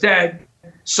 But instead,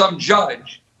 some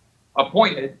judge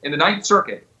appointed in the Ninth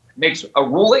Circuit makes a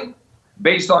ruling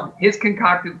based on his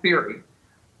concocted theory.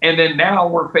 And then now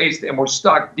we're faced and we're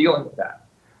stuck dealing with that.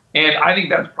 And I think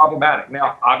that's problematic.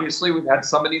 Now, obviously, we've had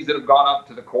some of these that have gone up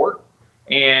to the court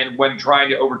and when trying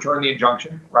to overturn the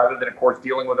injunction, rather than, of course,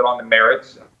 dealing with it on the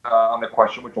merits, on the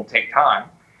question, which will take time.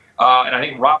 And I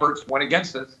think Roberts went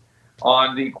against us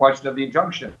on the question of the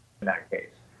injunction in that case.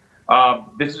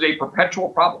 This is a perpetual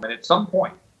problem. And at some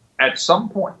point,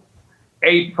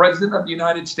 a president of the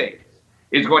United States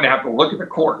is going to have to look at the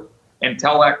court and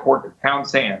tell that court to pound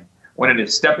sand when it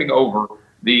is stepping over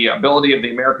the ability of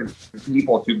the American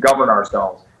people to govern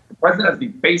ourselves. The president has the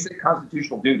basic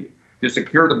constitutional duty to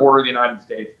secure the border of the United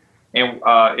States. And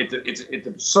it's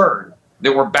absurd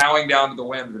that we're bowing down to the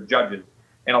whims of judges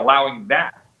and allowing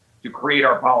that to create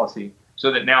our policy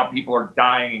so that now people are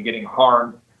dying and getting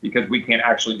harmed because we can't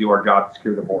actually do our job to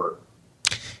secure the border.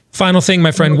 Final thing,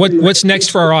 my friend. What's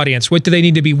next for our audience? What do they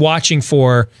need to be watching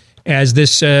for as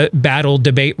this battle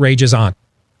debate rages on?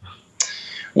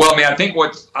 Well, I mean, I think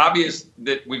what's obvious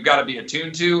that we've got to be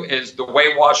attuned to is the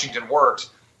way Washington works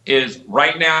is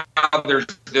right now there's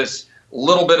this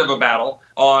little bit of a battle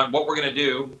on what we're going to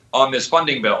do on this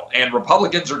funding bill. And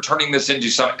Republicans are turning this into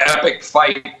some epic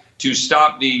fight to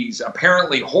stop these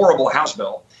apparently horrible House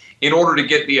bill in order to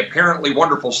get the apparently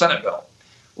wonderful Senate bill.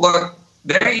 Look,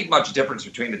 there ain't much difference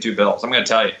between the two bills. I'm going to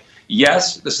tell you.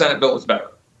 Yes, the Senate bill is better,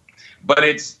 but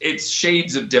it's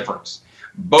shades of difference.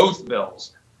 Both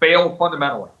bills fail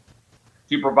fundamentally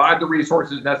to provide the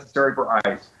resources necessary for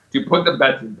ICE, to put the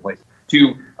bets in place,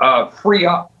 to free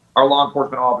up our law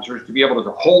enforcement officers to be able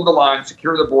to hold the line,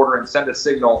 secure the border, and send a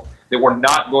signal that we're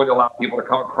not going to allow people to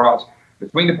come across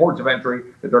between the ports of entry,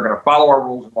 that they're going to follow our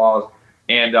rules and laws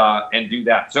and do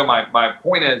that. So my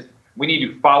point is we need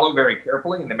to follow very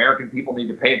carefully, and the American people need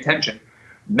to pay attention,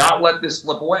 not let this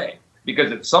slip away,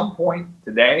 because at some point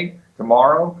today,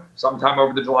 tomorrow, sometime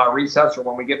over the July recess or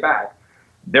when we get back,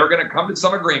 they're going to come to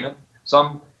some agreement,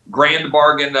 some grand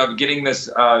bargain of getting this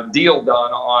deal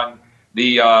done on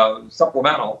the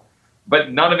supplemental,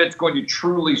 but none of it's going to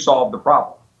truly solve the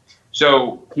problem.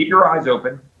 So keep your eyes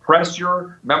open, press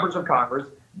your members of Congress,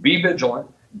 be vigilant,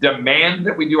 demand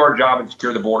that we do our job and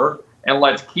secure the border, and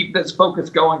let's keep this focus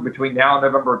going between now and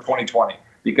November of 2020.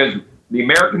 Because the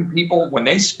American people, when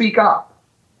they speak up,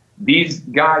 these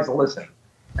guys listen.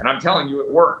 And I'm telling you, it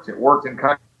works. It worked in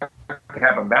cap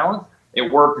and balance.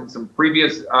 It worked in some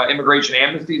previous immigration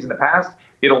amnesties in the past.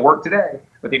 It'll work today.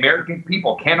 But the American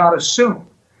people cannot assume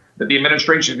that the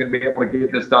administration is going to be able to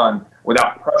get this done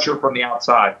without pressure from the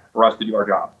outside for us to do our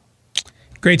job.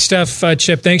 Great stuff,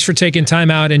 Chip. Thanks for taking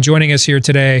time out and joining us here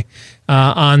today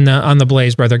on the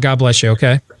Blaze, brother. God bless you,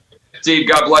 okay? Steve,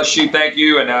 God bless you. Thank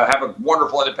you. And have a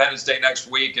wonderful Independence Day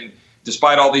next week. And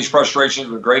despite all these frustrations,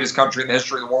 we're the greatest country in the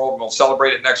history of the world. And we'll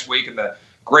celebrate it next week and the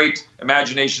great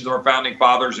imaginations of our founding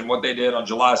fathers and what they did on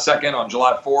July 2nd, on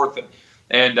July 4th,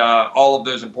 and all of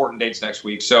those important dates next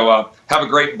week. So have a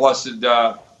great and blessed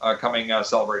coming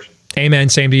celebration. Amen.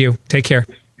 Same to you. Take care.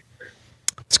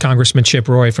 It's Congressman Chip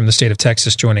Roy from the state of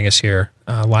Texas joining us here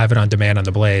live and on demand on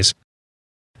The Blaze.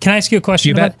 Can I ask you a question?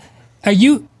 You bet.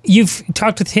 You've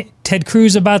talked with Ted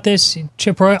Cruz about this,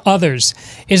 Chip Roy, others.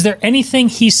 Is there anything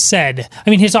he said? I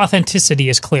mean, his authenticity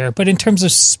is clear, but in terms of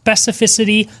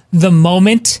specificity, the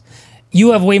moment,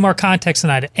 you have way more context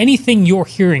than I do. Anything you're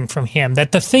hearing from him,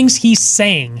 that the things he's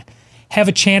saying have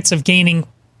a chance of gaining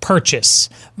purchase?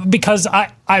 Because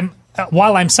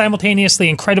while I'm simultaneously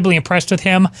incredibly impressed with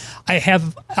him,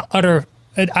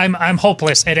 I'm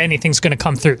hopeless at anything's going to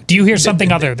come through. Do you hear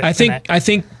something other than that? I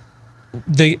think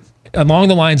along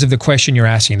the lines of the question you're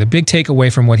asking, the big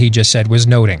takeaway from what he just said was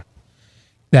noting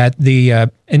that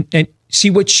and see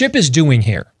what Chip is doing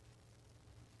here.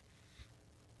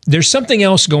 There's something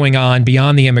else going on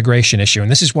beyond the immigration issue,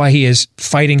 and this is why he is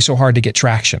fighting so hard to get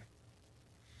traction.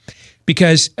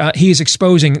 Because he is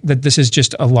exposing that this is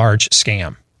just a large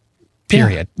scam,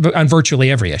 period, on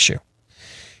virtually every issue.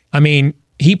 I mean,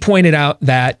 he pointed out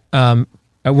that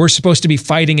we're supposed to be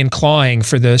fighting and clawing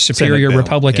for the superior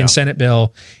Republican Senate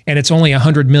bill, and it's only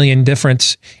 $100 million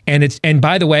difference. And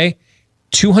by the way,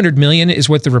 $200 million is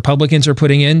what the Republicans are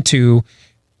putting into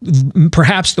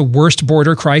perhaps the worst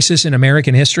border crisis in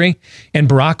American history. And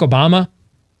Barack Obama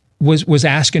was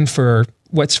asking for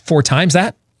 4 times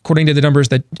that, according to the numbers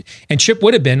that. And Chip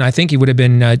would have been, I think he would have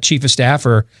been chief of staff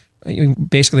or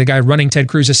basically the guy running Ted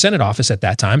Cruz's Senate office at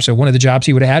that time. So one of the jobs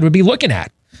he would have had would be looking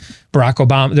at Barack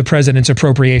Obama, the president's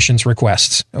appropriations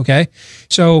requests. Okay.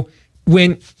 So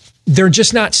when they're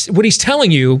just not, what he's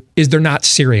telling you is they're not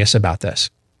serious about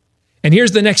this. And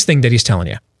here's the next thing that he's telling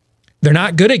you. They're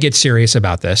not going to get serious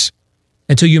about this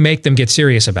until you make them get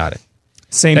serious about it.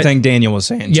 Same thing Daniel was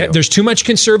saying. Yeah. There's too much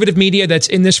conservative media that's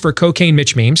in this for cocaine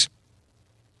Mitch memes.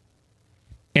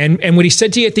 And what he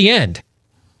said to you at the end,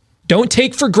 don't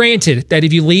take for granted that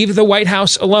if you leave the White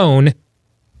House alone,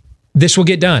 this will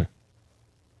get done.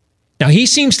 Now, he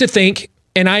seems to think,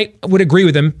 and I would agree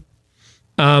with him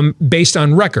based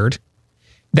on record,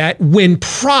 that when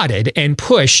prodded and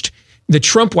pushed, the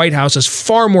Trump White House is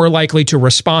far more likely to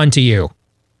respond to you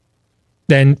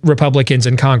than Republicans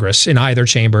in Congress in either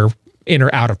chamber, in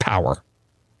or out of power.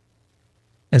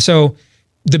 And so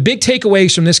the big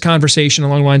takeaways from this conversation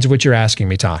along the lines of what you're asking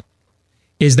me, Todd,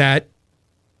 is that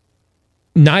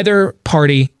neither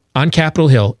party on Capitol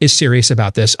Hill is serious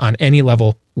about this on any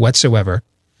level whatsoever.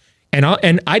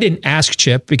 And I didn't ask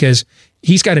Chip because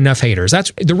he's got enough haters. That's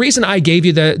the reason I gave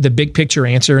you the big picture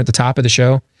answer at the top of the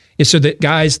show, is so that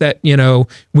guys that,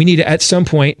 we need to at some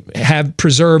point have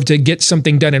preserved to get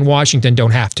something done in Washington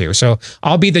don't have to. So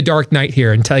I'll be the Dark Knight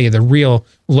here and tell you the real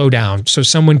lowdown so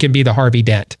someone can be the Harvey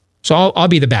Dent. So I'll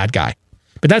be the bad guy.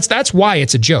 But that's why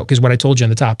it's a joke, is what I told you on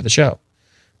the top of the show.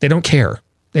 They don't care.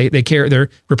 They care. Their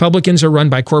Republicans are run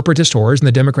by corporatist whores and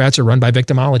the Democrats are run by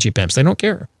victimology pimps. They don't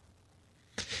care.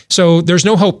 So there's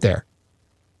no hope there.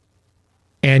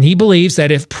 And he believes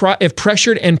that if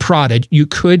pressured and prodded, you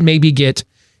could maybe get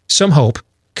some hope,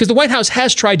 because the White House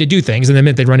has tried to do things, and the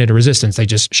minute they run into resistance, they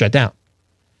just shut down.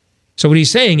 So what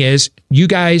he's saying is, you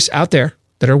guys out there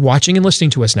that are watching and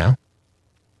listening to us now,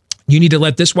 you need to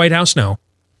let this White House know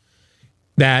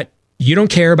that you don't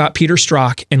care about Peter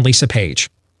Strzok and Lisa Page.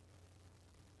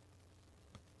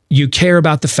 You care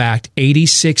about the fact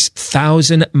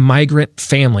 86,000 migrant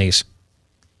families.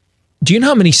 Do you know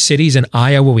how many cities in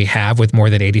Iowa we have with more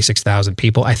than 86,000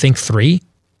 people? I think 3.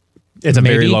 It's a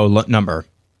maybe. very low number.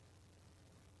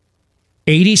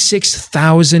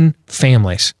 86,000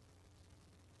 families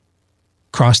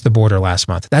crossed the border last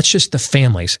month. That's just the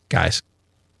families, guys.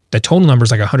 The total number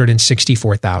is like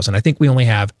 164,000. I think we only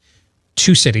have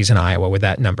 2 cities in Iowa with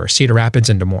that number, Cedar Rapids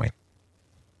and Des Moines.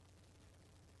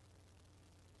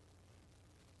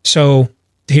 So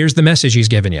here's the message he's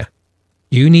given you.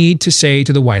 You need to say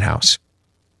to the White House,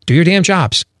 do your damn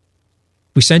jobs.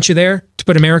 We sent you there to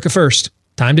put America first.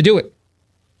 Time to do it.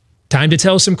 Time to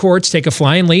tell some courts, take a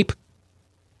flying leap.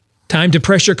 Time to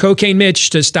pressure Cocaine Mitch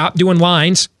to stop doing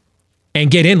lines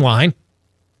and get in line.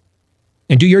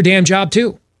 And do your damn job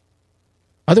too.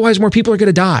 Otherwise, more people are going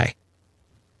to die.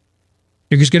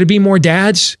 There's going to be more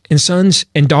dads and sons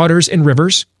and daughters in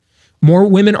rivers. More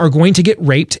women are going to get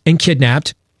raped and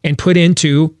kidnapped and put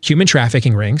into human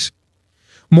trafficking rings.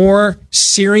 More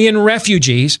Syrian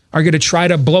refugees are going to try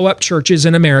to blow up churches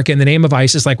in America in the name of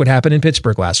ISIS, like what happened in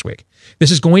Pittsburgh last week.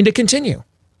 This is going to continue.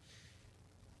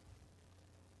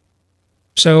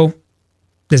 So,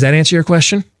 does that answer your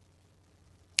question?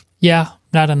 Yeah,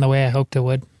 not in the way I hoped it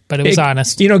would, but it was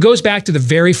honest. It goes back to the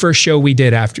very first show we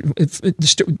did after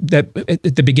that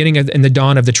at the beginning of and the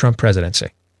dawn of the Trump presidency.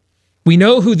 We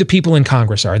know who the people in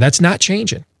Congress are. That's not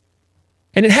changing.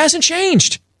 And it hasn't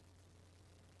changed.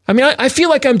 I mean, I feel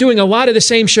like I'm doing a lot of the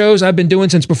same shows I've been doing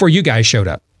since before you guys showed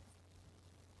up.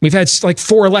 We've had like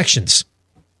 4 elections.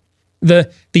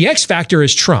 The X factor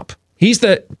is Trump. He's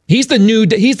the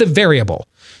variable.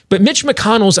 But Mitch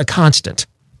McConnell's a constant.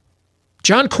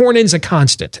 John Cornyn's a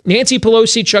constant. Nancy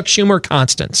Pelosi, Chuck Schumer,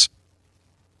 constants.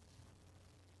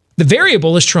 The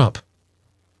variable is Trump.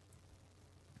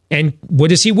 And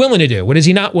what is he willing to do? What is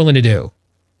he not willing to do?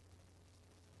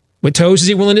 What toes is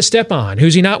he willing to step on?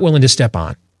 Who's he not willing to step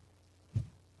on?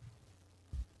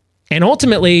 And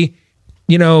ultimately,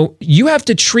 you have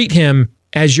to treat him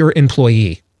as your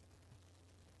employee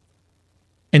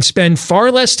and spend far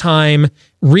less time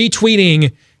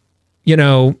retweeting,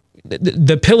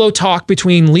 the pillow talk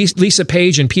between Lisa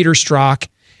Page and Peter Strzok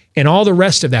and all the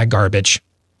rest of that garbage.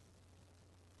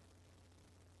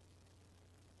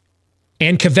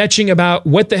 And kvetching about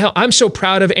what the hell. I'm so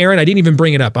proud of Aaron. I didn't even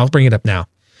bring it up. I'll bring it up now.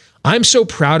 I'm so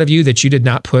proud of you that you did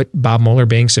not put Bob Mueller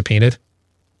being subpoenaed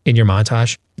in your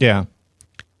montage. Yeah.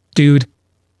 Dude,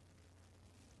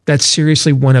 that's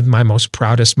seriously one of my most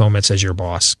proudest moments as your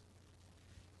boss.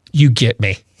 You get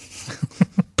me.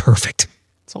 Perfect.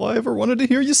 That's all I ever wanted to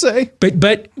hear you say.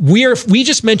 But we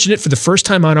just mentioned it for the first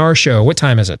time on our show. What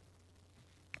time is it?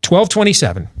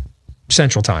 12:27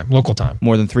 Central Time, local time.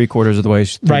 More than 3/4 of the way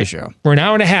through the show. We're an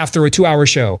hour and a half through a 2-hour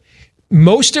show.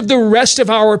 Most of the rest of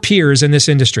our peers in this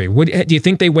industry, do you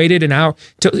think they waited an hour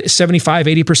till 75,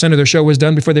 80% of their show was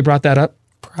done before they brought that up?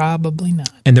 Probably not.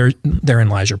 And therein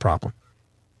lies your problem.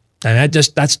 And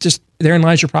that's just therein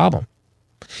lies your problem.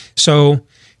 So,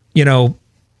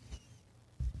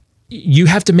 you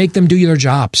have to make them do their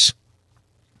jobs.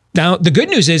 Now, the good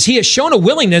news is he has shown a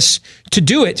willingness to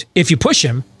do it if you push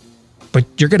him, but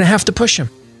you're going to have to push him.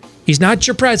 He's not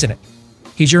your president.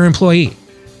 He's your employee.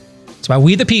 It's why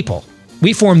we the people,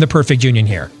 we form the perfect union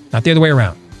here, not the other way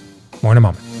around. More in a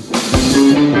moment.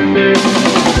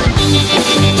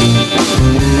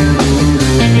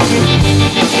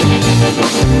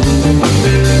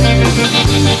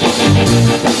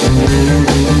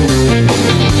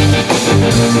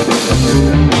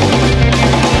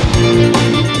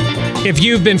 If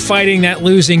you've been fighting that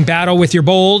losing battle with your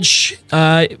bulge,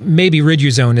 maybe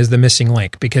Riduzone is the missing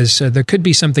link, because there could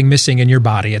be something missing in your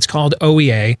body. It's called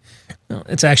OEA.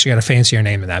 It's actually got a fancier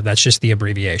name than that. That's just the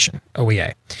abbreviation,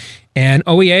 OEA. And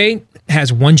OEA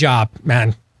has one job,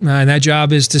 man. And that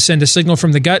job is to send a signal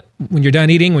from the gut when you're done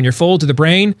eating, when you're full, to the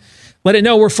brain. Let it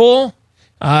know we're full.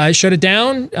 shut it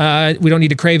down. We don't need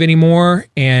to crave anymore,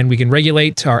 and we can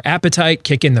regulate our appetite,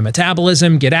 kick in the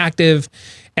metabolism, get active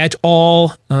at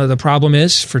all. The problem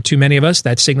is, for too many of us,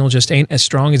 that signal just ain't as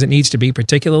strong as it needs to be,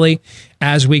 particularly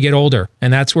as we get older.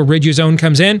 And that's where Riduzone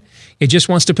comes in. It just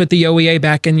wants to put the OEA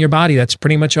back in your body. That's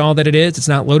pretty much all that it is. It's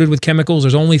not loaded with chemicals.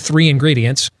 There's only 3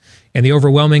 ingredients, and the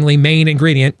overwhelmingly main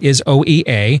ingredient is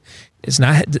OEA. It's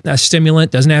not a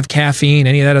stimulant, doesn't have caffeine,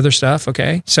 any of that other stuff,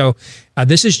 okay? So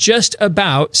this is just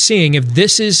about seeing if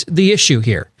this is the issue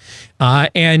here.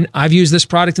 And I've used this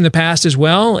product in the past as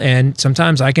well, and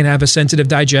sometimes I can have a sensitive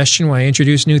digestion when I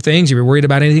introduce new things. If you're worried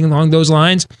about anything along those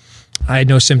lines, I had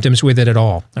no symptoms with it at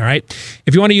all, all right?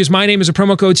 If you want to use my name as a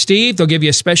promo code Steve, they'll give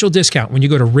you a special discount when you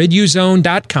go to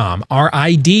riduzone.com,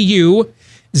 RIDUZONE,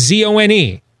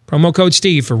 promo code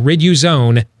Steve for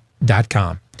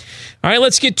riduzone.com. All right,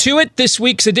 let's get to it. This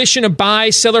week's edition of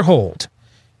Buy, Sell, or Hold.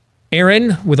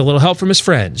 Aaron, with a little help from his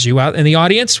friends, you out in the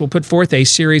audience, will put forth a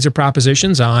series of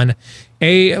propositions on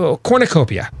a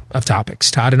cornucopia of topics.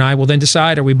 Todd and I will then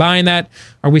decide, are we buying that?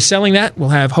 Are we selling that? We'll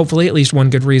have hopefully at least one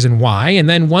good reason why, and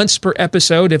then once per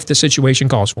episode if the situation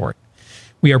calls for it.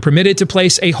 We are permitted to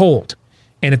place a hold,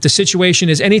 and if the situation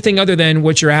is anything other than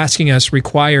what you're asking us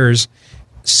requires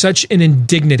such an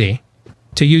indignity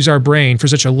to use our brain for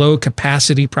such a low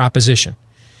capacity proposition,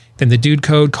 then the dude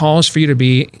code calls for you to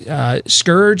be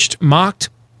scourged, mocked,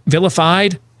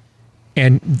 vilified,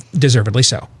 and deservedly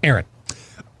so. Aaron.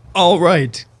 All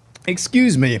right.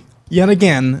 Excuse me. Yet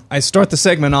again, I start the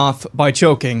segment off by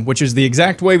choking, which is the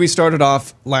exact way we started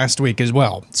off last week as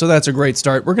well. So that's a great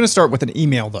start. We're going to start with an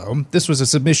email, though. This was a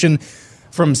submission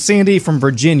from Sandy from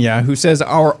Virginia, who says,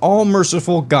 our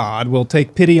all-merciful God will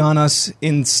take pity on us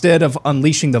instead of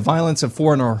unleashing the violence of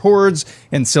foreigner hordes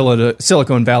and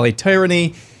Silicon Valley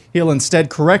tyranny. He'll instead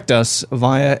correct us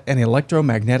via an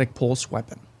electromagnetic pulse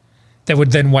weapon. That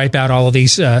would then wipe out all of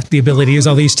these, the ability to use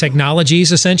all these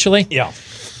technologies, essentially? Yeah.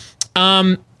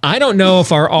 I don't know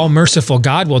if our all-merciful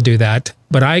God will do that,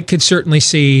 but I could certainly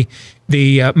see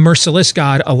the merciless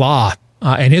God, Allah,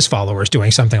 and his followers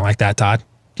doing something like that, Todd.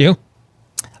 Do you?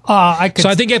 So I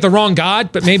think you have the wrong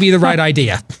God, but maybe the right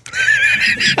idea.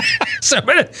 So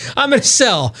I'm gonna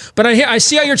sell, but I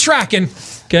see how you're tracking.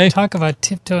 Okay. Talk about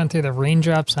tiptoeing through the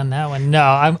raindrops on that one.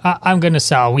 No, I'm gonna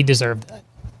sell. We deserve that.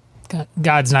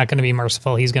 God's not going to be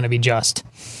merciful. He's going to be just.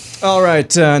 All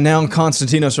right, now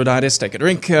Konstantinos Rodaitis, take a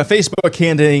drink. Facebook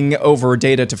handing over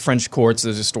data to French courts.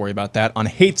 There's a story about that. On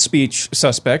hate speech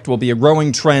suspect will be a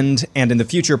growing trend, and in the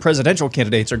future, presidential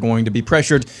candidates are going to be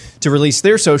pressured to release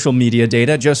their social media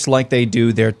data just like they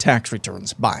do their tax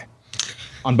returns. Bye.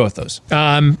 On both those.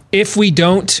 If we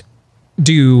don't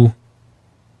do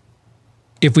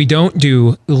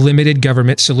limited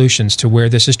government solutions to where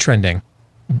this is trending,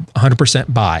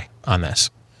 100% buy on this.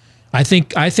 I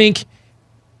think.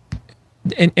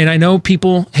 And I know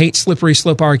people hate slippery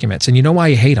slope arguments, and you know why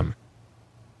you hate them?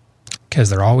 Because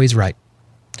they're always right.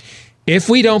 If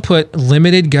we don't put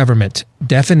limited government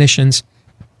definitions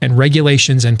and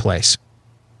regulations in place,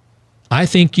 I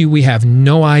think we have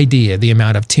no idea the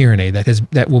amount of tyranny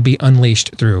that will be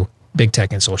unleashed through big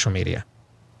tech and social media.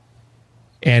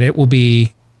 And it will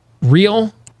be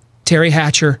real, Terry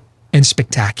Hatcher, and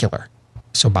spectacular.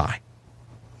 So buy.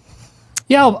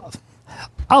 Yeah,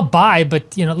 I'll buy,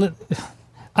 but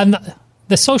on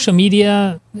the social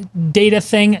media data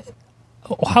thing,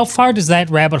 how far does that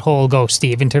rabbit hole go,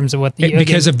 Steve, in terms of what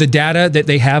because of the data that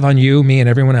they have on you, me, and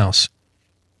everyone else,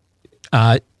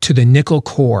 to the nickel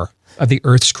core of the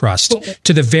Earth's crust,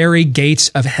 to the very gates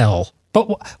of hell. But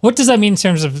what does that mean in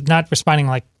terms of not responding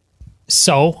like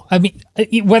so? I mean,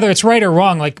 whether it's right or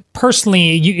wrong, like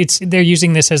personally, they're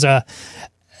using this as a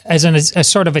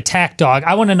sort of attack dog.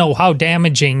 I want to know how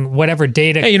damaging whatever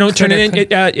data. Hey, you don't turn it in.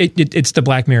 It's the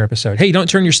Black Mirror episode. Hey, you don't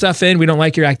turn your stuff in. We don't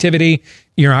like your activity.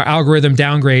 Our algorithm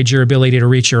downgrades your ability to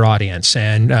reach your audience,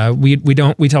 and we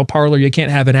tell Parler you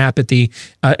can't have an app at the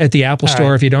Apple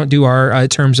Store if you don't do our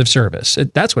terms of service.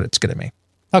 That's what it's going to mean.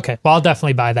 Okay, well, I'll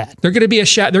definitely buy that. They're going to be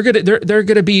they're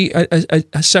going to be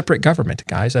a separate government,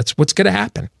 guys. That's what's going to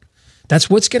happen. That's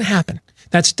what's going to happen.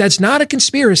 That's not a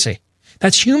conspiracy.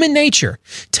 That's human nature.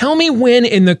 Tell me when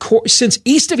since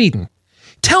East of Eden,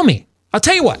 tell me. I'll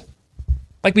tell you what.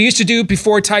 Like we used to do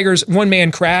before Tiger's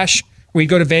one-man crash, we'd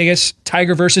go to Vegas,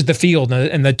 Tiger versus the field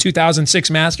in the 2006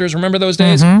 Masters. Remember those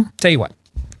days? Mm-hmm. Tell you what.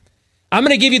 I'm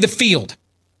going to give you the field.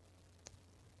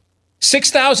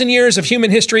 6,000 years of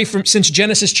human history since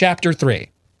Genesis chapter 3.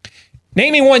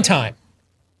 Name me one time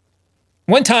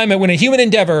when a human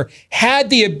endeavor had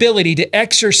the ability to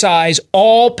exercise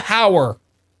all power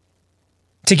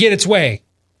to get its way,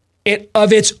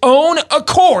 of its own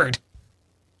accord,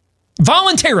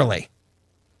 voluntarily,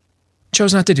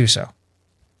 Chose not to do so.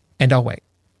 And I'll wait.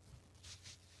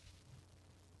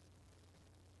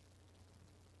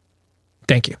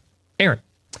 Thank you. Aaron.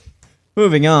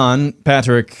 Moving on,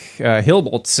 Patrick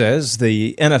Hilbolt says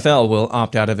the NFL will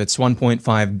opt out of its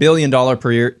 $1.5 billion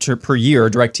per year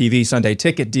DirecTV Sunday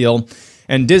ticket deal,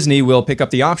 and Disney will pick up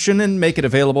the option and make it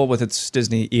available with its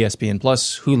Disney ESPN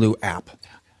Plus Hulu app.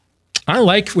 I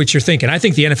like what you're thinking. I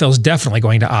think the NFL is definitely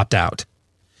going to opt out.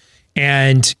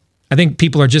 And I think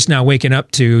people are just now waking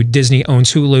up to Disney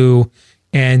owns Hulu,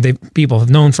 and people have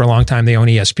known for a long time they own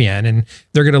ESPN, and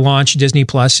they're going to launch Disney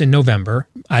Plus in November.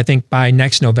 I think by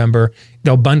next November,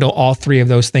 they'll bundle all three of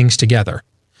those things together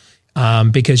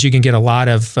because you can get a lot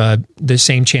of the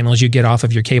same channels you get off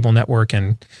of your cable network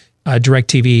and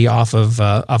DirecTV off of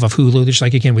Hulu, just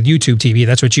like you can with YouTube TV.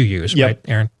 That's what you use, right,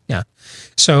 Aaron? Yeah.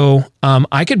 So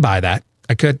I could buy that.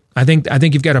 I could. I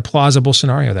think you've got a plausible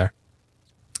scenario there.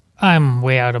 I'm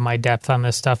way out of my depth on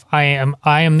this stuff. I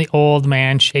am the old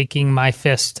man shaking my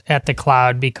fist at the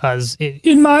cloud because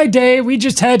in my day we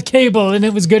just had cable and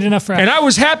it was good enough for. And I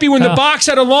was happy when the box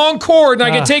had a long cord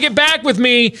and I could take it back with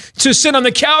me to sit on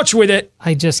the couch with it.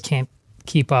 I just can't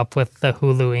keep up with the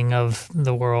Huluing of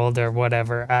the world or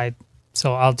whatever.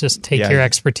 So I'll just take your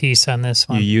expertise on this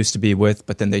one. You used to be with,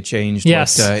 but then they changed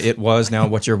what it was. Now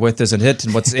what you're with isn't it,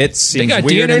 and what's it seems they got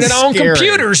weird the internet and on scary.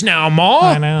 computers now, Ma.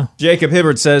 I know. Jacob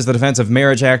Hibbert says the Defense of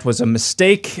Marriage Act was a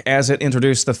mistake as it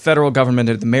introduced the federal government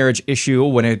into the marriage issue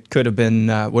when it could have been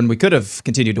when we could have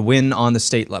continued to win on the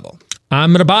state level. I'm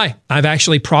going to buy. I've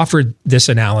actually proffered this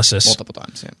analysis multiple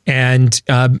times, and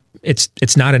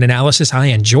it's not an analysis I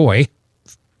enjoy.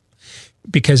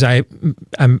 Because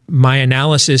my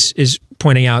analysis is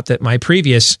pointing out that my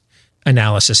previous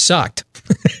analysis sucked,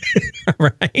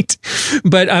 right?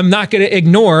 But I'm not going to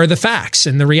ignore the facts.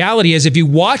 And the reality is, if you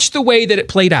watch the way that it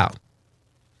played out,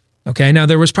 okay, now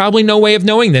there was probably no way of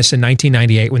knowing this in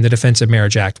 1998 when the Defense of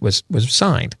Marriage Act was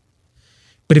signed.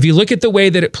 But if you look at the way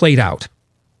that it played out,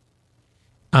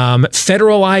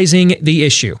 federalizing the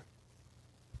issue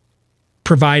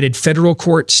provided federal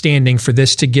court standing for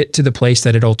this to get to the place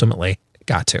that it ultimately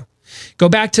got to. Go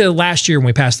back to last year when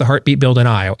we passed the heartbeat bill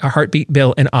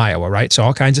in Iowa, right? So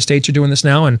all kinds of states are doing this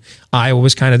now, and Iowa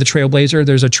was kind of the trailblazer.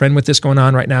 There's a trend with this going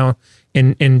on right now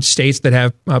in states that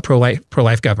have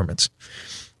pro-life governments.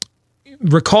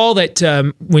 Recall that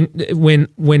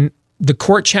when the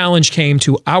court challenge came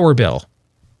to our bill,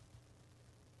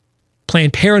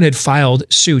 Planned Parenthood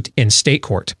filed suit in state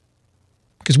court.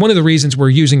 Because one of the reasons we're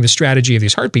using the strategy of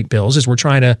these heartbeat bills is we're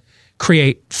trying to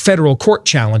create federal court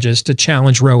challenges to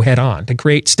challenge Roe head on, to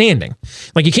create standing.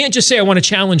 Like you can't just say, I want to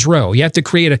challenge Roe. You have to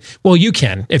create you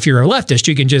can. If you're a leftist,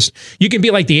 you can be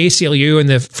like the ACLU and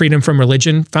the Freedom from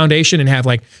Religion Foundation and have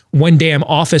like one damn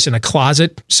office in a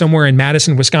closet somewhere in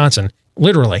Madison, Wisconsin,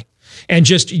 literally. And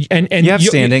you have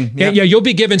standing. You'll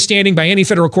be given standing by any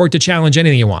federal court to challenge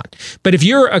anything you want. But if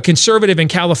you're a conservative in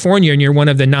California and you're one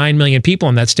of the 9 million people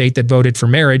in that state that voted for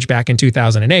marriage back in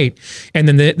 2008, and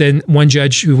then one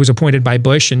judge who was appointed by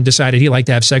Bush and decided he liked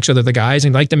to have sex with other guys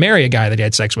and liked to marry a guy that he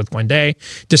had sex with one day,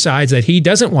 decides that he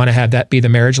doesn't want to have that be the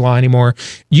marriage law anymore.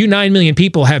 You 9 million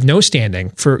people have no standing.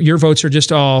 For your votes are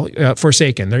just all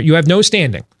forsaken. You have no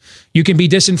standing. You can be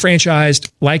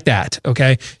disenfranchised like that,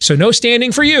 okay? So no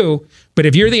standing for you, but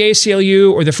if you're the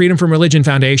ACLU or the Freedom from Religion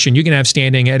Foundation, you can have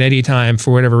standing at any time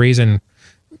for whatever reason,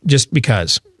 just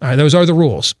because. All right, those are the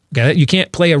rules. Okay? You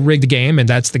can't play a rigged game, and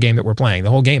that's the game that we're playing. The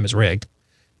whole game is rigged,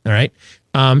 all right?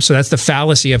 So that's the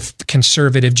fallacy of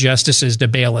conservative justices to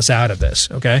bail us out of this,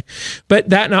 okay? But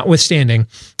that notwithstanding,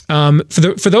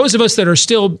 for those of us that are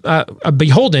still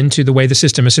beholden to the way the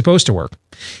system is supposed to work,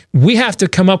 we have to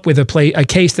come up with a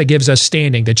case that gives us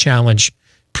standing to challenge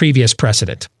previous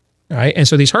precedent. All right, and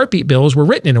so these heartbeat bills were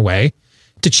written in a way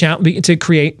to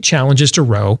create challenges to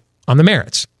Roe on the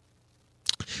merits.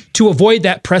 To avoid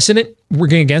that precedent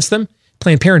working against them,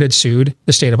 Planned Parenthood sued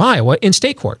the state of Iowa in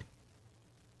state court.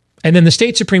 And then the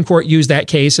state Supreme Court used that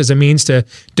case as a means to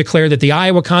declare that the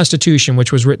Iowa Constitution,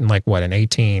 which was written in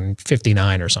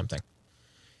 1859 or something.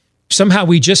 Somehow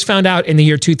we just found out in the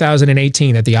year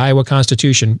 2018 that the Iowa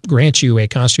Constitution grants you a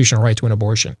constitutional right to an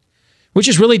abortion, which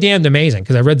is really damned amazing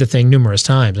because I read the thing numerous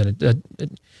times and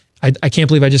I can't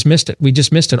believe I just missed it. We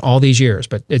just missed it all these years,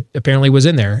 but it apparently was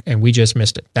in there and we just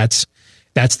missed it. That's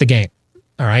the game.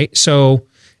 All right. So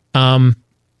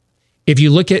if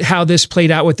you look at how this played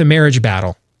out with the marriage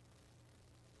battle,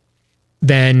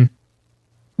 then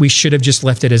we should have just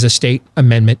left it as a state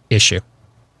amendment issue.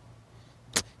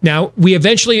 Now, we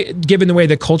eventually, given the way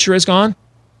the culture has gone,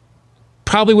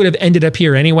 probably would have ended up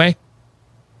here anyway,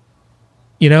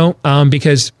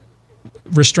 because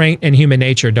restraint and human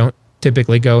nature don't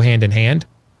typically go hand in hand.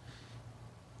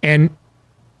 And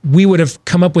we would have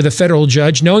come up with a federal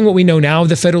judge, knowing what we know now of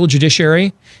the federal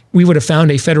judiciary, we would have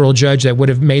found a federal judge that would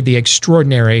have made the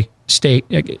extraordinary state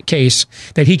case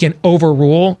that he can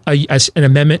overrule an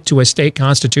amendment to a state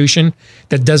constitution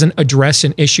that doesn't address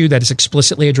an issue that is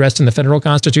explicitly addressed in the federal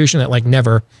constitution that like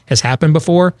never has happened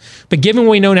before. But given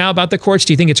what we know now about the courts,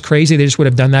 do you think it's crazy they just would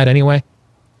have done that anyway?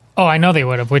 Oh, I know they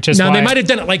would have, which is now why they might have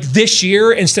done it like this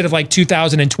year instead of like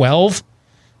 2012.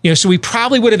 So we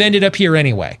probably would have ended up here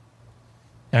anyway.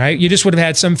 All right, you just would have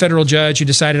had some federal judge who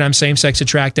decided I'm same-sex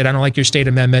attracted, I don't like your state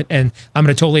amendment, and I'm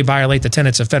going to totally violate the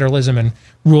tenets of federalism and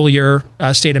rule your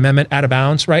state amendment out of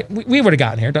bounds, right? We would have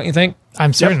gotten here, don't you think?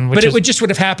 I'm certain. But it would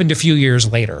have happened a few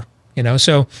years later,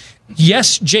 So,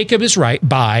 yes, Jacob is right,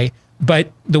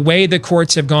 but the way the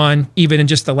courts have gone, even in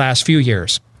just the last few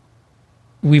years,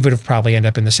 we would have probably ended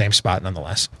up in the same spot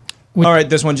nonetheless. All right,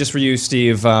 this one just for you,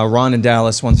 Steve. Ron in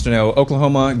Dallas wants to know,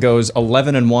 Oklahoma goes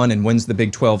 11-1 and wins the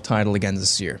Big 12 title again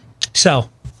this year. Sell.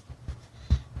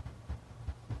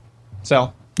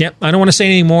 Yep, I don't want to say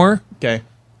any more. Okay.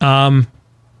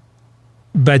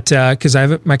 But because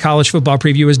my college football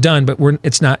preview is done, but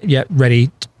it's not yet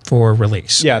ready for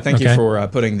release. Yeah, thank you for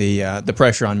putting the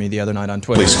pressure on me the other night on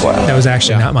Twitter. That was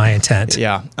actually not my intent.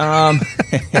 Yeah.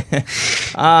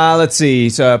 Let's see.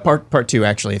 So part two,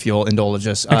 actually, if you'll indulge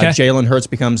us. Jalen Hurts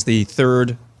becomes the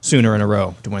third Sooner in a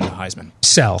row to win the Heisman.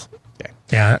 Sell. Okay.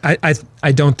 Yeah,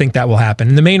 I don't think that will happen.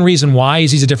 And the main reason why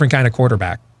is he's a different kind of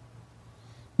quarterback.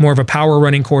 More of a power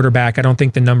running quarterback. I don't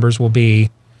think the numbers will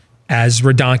be as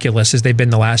redonkulous as they've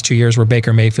been the last 2 years where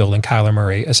Baker Mayfield and Kyler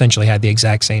Murray essentially had the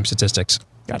exact same statistics.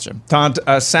 Gotcha. Todd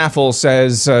Saffel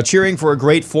says, cheering for a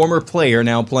great former player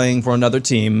now playing for another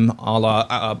team, a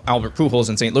la Albert Pujols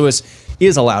in St. Louis,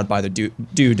 is allowed by the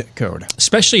dude code.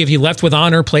 Especially if he left with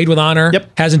honor, played with honor,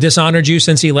 hasn't dishonored you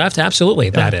since he left. Absolutely,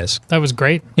 that is. That was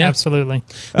great. Yeah. Absolutely.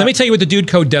 Let me tell you what the dude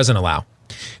code doesn't allow.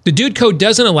 The dude code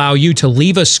doesn't allow you to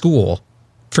leave a school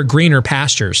for greener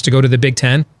pastures to go to the Big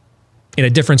Ten in a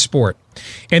different sport.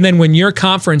 And then when your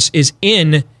conference is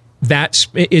in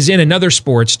another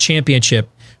sports championship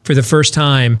for the first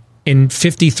time in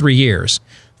 53 years,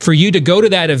 for you to go to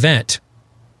that event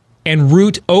and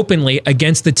root openly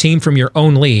against the team from your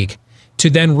own league, to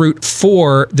then root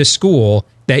for the school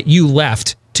that you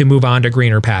left to move on to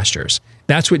greener pastures.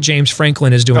 That's what James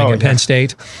Franklin is doing at Penn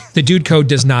State. The dude code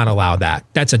does not allow that.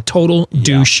 That's a total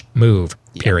douche move,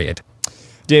 period.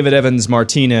 David Evans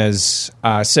Martinez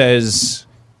says,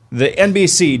 the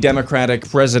NBC Democratic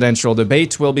presidential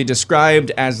debate will be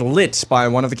described as lit by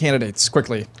one of the candidates.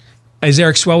 Quickly. Is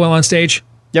Eric Swalwell on stage?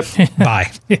 Yep.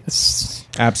 Bye. Yes.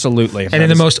 Absolutely. And in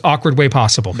the most awkward way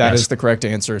possible. That is the correct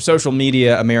answer. Social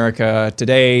media America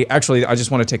today. Actually, I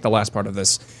just want to take the last part of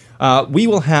this. We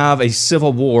will have a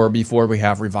civil war before we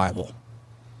have revival.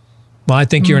 Well, I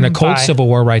think you're in a cold civil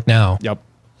war right now. Yep.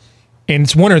 And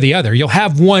it's one or the other. You'll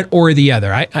have one or the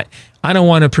other. I don't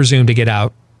want to presume to get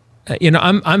out.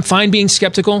 I'm fine being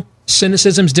skeptical.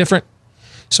 Cynicism's different.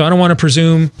 So I don't want to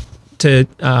presume to,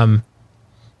 I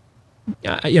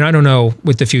don't know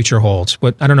what the future holds.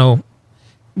 I don't know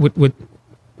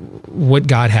what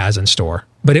God has in store.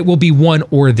 But it will be one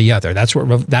or the other. That's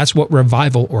what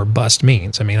revival or bust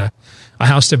means. I mean, a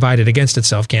house divided against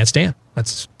itself can't stand.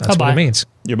 That's what it means.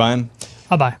 You're buying?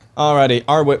 I'll buy. Alrighty,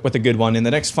 Arwit with a good one. In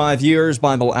the next 5 years,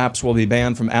 Bible apps will be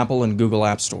banned from Apple and Google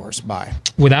app stores. Buy.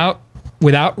 Without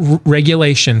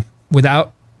regulation,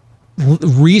 without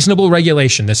reasonable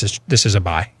regulation, this is a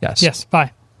buy. Yes. Yes,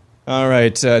 buy. All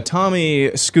right.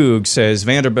 Tommy Skoog says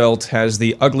Vanderbilt has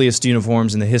the ugliest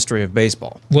uniforms in the history of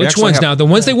baseball. Which ones now? The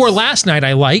ones they wore last night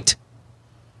I liked.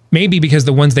 Maybe because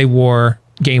the ones they wore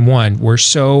game one were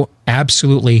so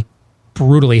absolutely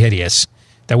brutally hideous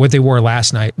that what they wore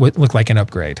last night would look like an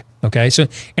upgrade. Okay. So,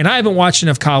 and I haven't watched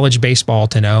enough college baseball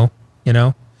to know,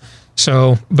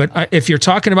 So, but if you're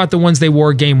talking about the ones they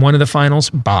wore game one of the finals,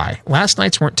 buy. Last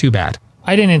night's weren't too bad.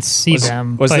 I didn't see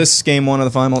them. Was this game one of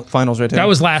the finals right there? That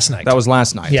was last night. That was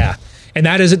last night. Yeah. And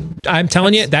I'm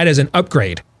telling you, that is an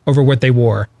upgrade over what they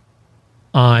wore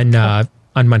on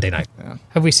Monday night. Yeah.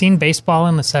 Have we seen baseball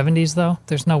in the 70s, though?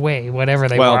 There's no way, whatever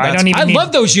they wore. I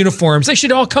love those uniforms. They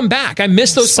should all come back. I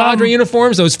miss those Padre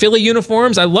uniforms, those Philly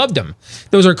uniforms. I loved them.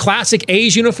 Those are classic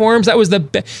A's uniforms. That was the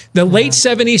late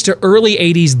 70s to early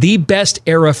 80s, the best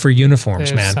era for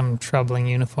uniforms, There's some troubling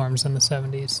uniforms in the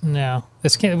 70s. No.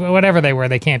 Whatever they were,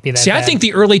 they can't be that bad. I think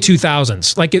the early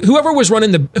 2000s, like whoever was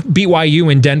running the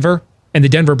BYU in Denver and the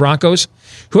Denver Broncos,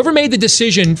 whoever made the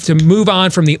decision to move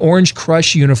on from the Orange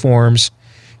Crush uniforms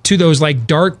to those like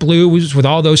dark blues with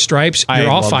all those stripes, you're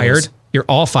all fired. You're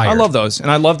all fired. I love those,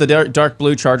 and I love the dark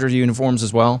blue Charger uniforms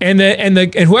as well. And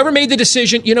whoever made the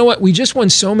decision, you know what? We just won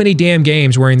so many damn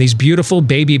games wearing these beautiful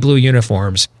baby blue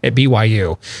uniforms at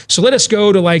BYU. So let us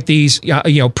go to like these,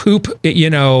 poop.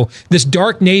 This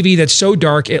dark navy that's so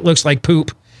dark it looks like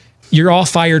poop. You're all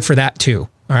fired for that too.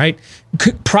 All right.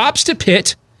 Props to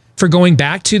Pitt for going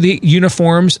back to the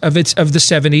uniforms of the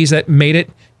 70s that made it.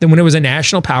 Then when it was a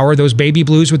national power, those baby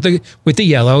blues with the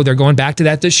yellow, they're going back to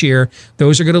that this year.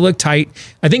 Those are going to look tight.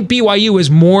 I think BYU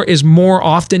is more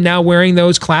often now wearing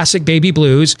those classic baby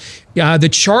blues. The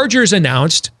Chargers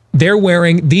announced they're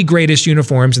wearing the greatest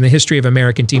uniforms in the history of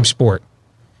American team sport.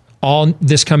 All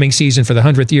this coming season for the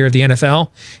 100th year of the NFL,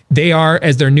 they are,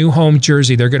 as their new home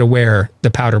jersey, they're going to wear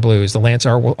the powder blues, the Lance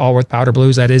Allworth powder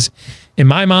blues. That is, in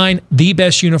my mind, the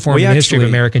best uniform in the history of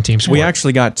American team sport. We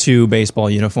actually got 2 baseball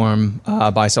uniform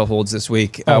buy-sell holds this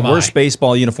week. Worst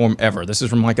baseball uniform ever. This is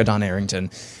from Micah Don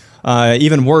Arrington.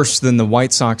 Even worse than the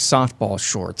White Sox softball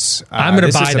shorts. I'm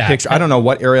going to buy that. Picture. I don't know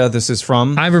what era this is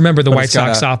from. I remember the White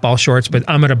Sox softball shorts, but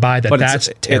I'm going to buy that. That's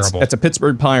terrible. It's a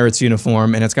Pittsburgh Pirates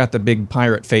uniform, and it's got the big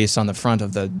pirate face on the front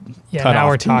of the cutoff now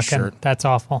we're t-shirt. talking. That's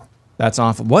awful. That's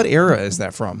awful. What era is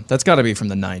that from? That's got to be from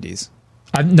the 90s.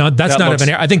 No, that's not of an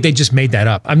era. I think they just made that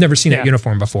up. I've never seen that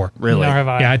uniform before. Really? Nor have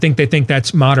I. Yeah, I think they think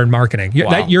that's modern marketing.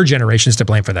 Wow. Your generation's to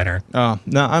blame for that, Aaron. Oh,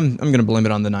 no, I'm going to blame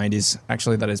it on the 90s.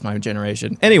 Actually, that is my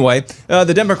generation. Anyway,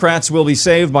 the Democrats will be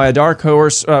saved by a dark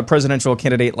horse presidential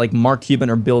candidate like Mark Cuban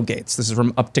or Bill Gates. This is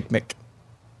from Uptick Mick.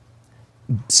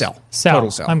 Sell.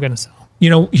 Total sell. I'm going to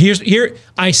sell. Here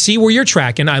I see where you're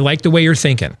tracking. I like the way you're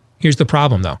thinking. Here's the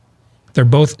problem, though. They're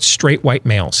both straight white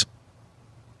males.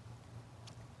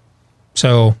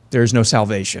 So there's no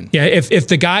salvation. Yeah, if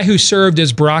the guy who served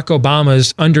as Barack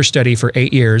Obama's understudy for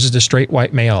 8 years is a straight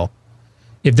white male,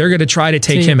 if they're going to try to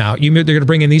take him out, they're going to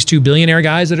bring in these 2 billionaire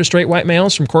guys that are straight white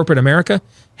males from corporate America?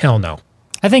 Hell no.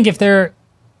 I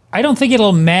don't think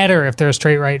it'll matter if they're a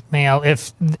straight white male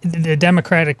if the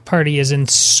Democratic Party is in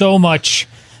so much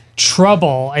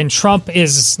trouble and Trump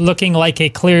is looking like a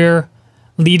clear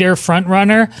leader, front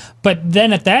runner. But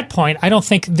then at that point, I don't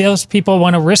think those people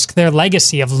want to risk their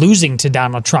legacy of losing to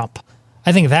Donald Trump.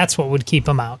 I think that's what would keep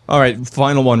them out. All right,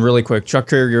 final one really quick. Chuck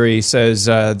Kirgery says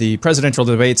the presidential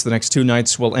debates the next 2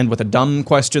 nights will end with a dumb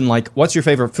question like, what's your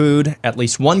favorite food? At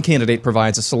least one candidate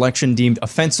provides a selection deemed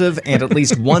offensive, and at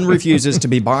least one refuses to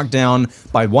be bogged down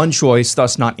by one choice,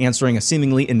 thus not answering a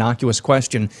seemingly innocuous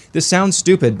question. This sounds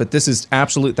stupid, but that's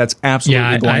absolutely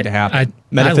going to happen.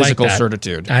 Metaphysical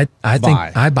certitude. I think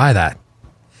I buy that.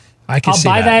 I'll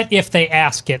buy that if they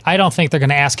ask it. I don't think they're going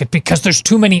to ask it because there's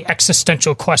too many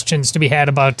existential questions to be had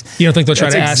about. You don't think they'll try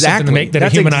to ask something to make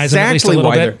that humanize them at least a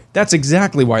little bit? That's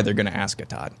exactly why they're going to ask it,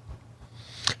 Todd.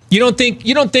 You don't think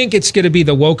it's going to be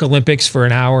the woke Olympics for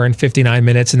an hour and 59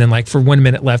 minutes, and then like for 1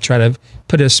 minute left, try to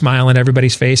put a smile on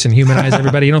everybody's face and humanize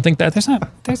everybody? You don't think that?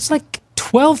 There's like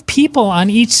 12 people on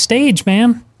each stage,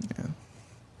 man. Yeah.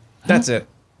 That's it.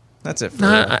 That's it.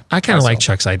 I kind of like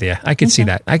Chuck's idea. I could see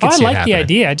that. I like the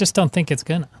idea. I just don't think it's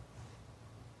gonna.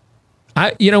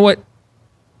 You know what?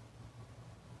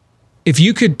 If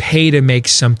you could pay to make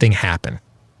something happen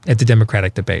at the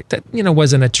Democratic debate that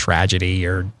wasn't a tragedy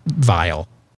or vile,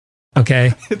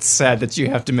 okay? It's sad that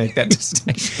you have to make that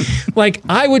distinction. Like,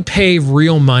 I would pay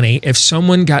real money if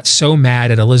someone got so mad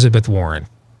at Elizabeth Warren.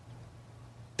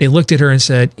 They looked at her and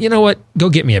said, "You know what? Go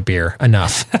get me a beer.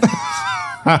 Enough."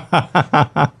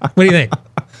 What do you think?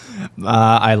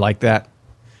 I like that.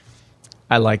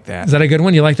 Is that a good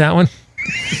one? You like that one?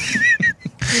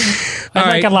 I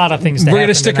like a lot of things. We're going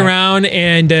to stick around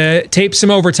and tape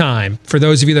some overtime. For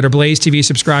those of you that are Blaze TV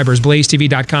subscribers,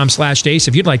 blazetv.com/Dace.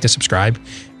 If you'd like to subscribe,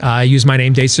 use my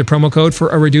name, Dace, as a promo code for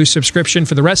a reduced subscription.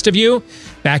 For the rest of you,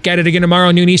 back at it again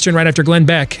tomorrow, noon Eastern, right after Glenn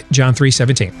Beck, John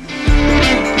 3:17.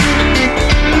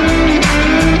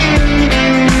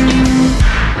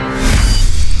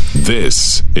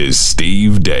 This is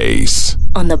Steve Dace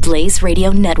on the Blaze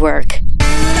Radio Network.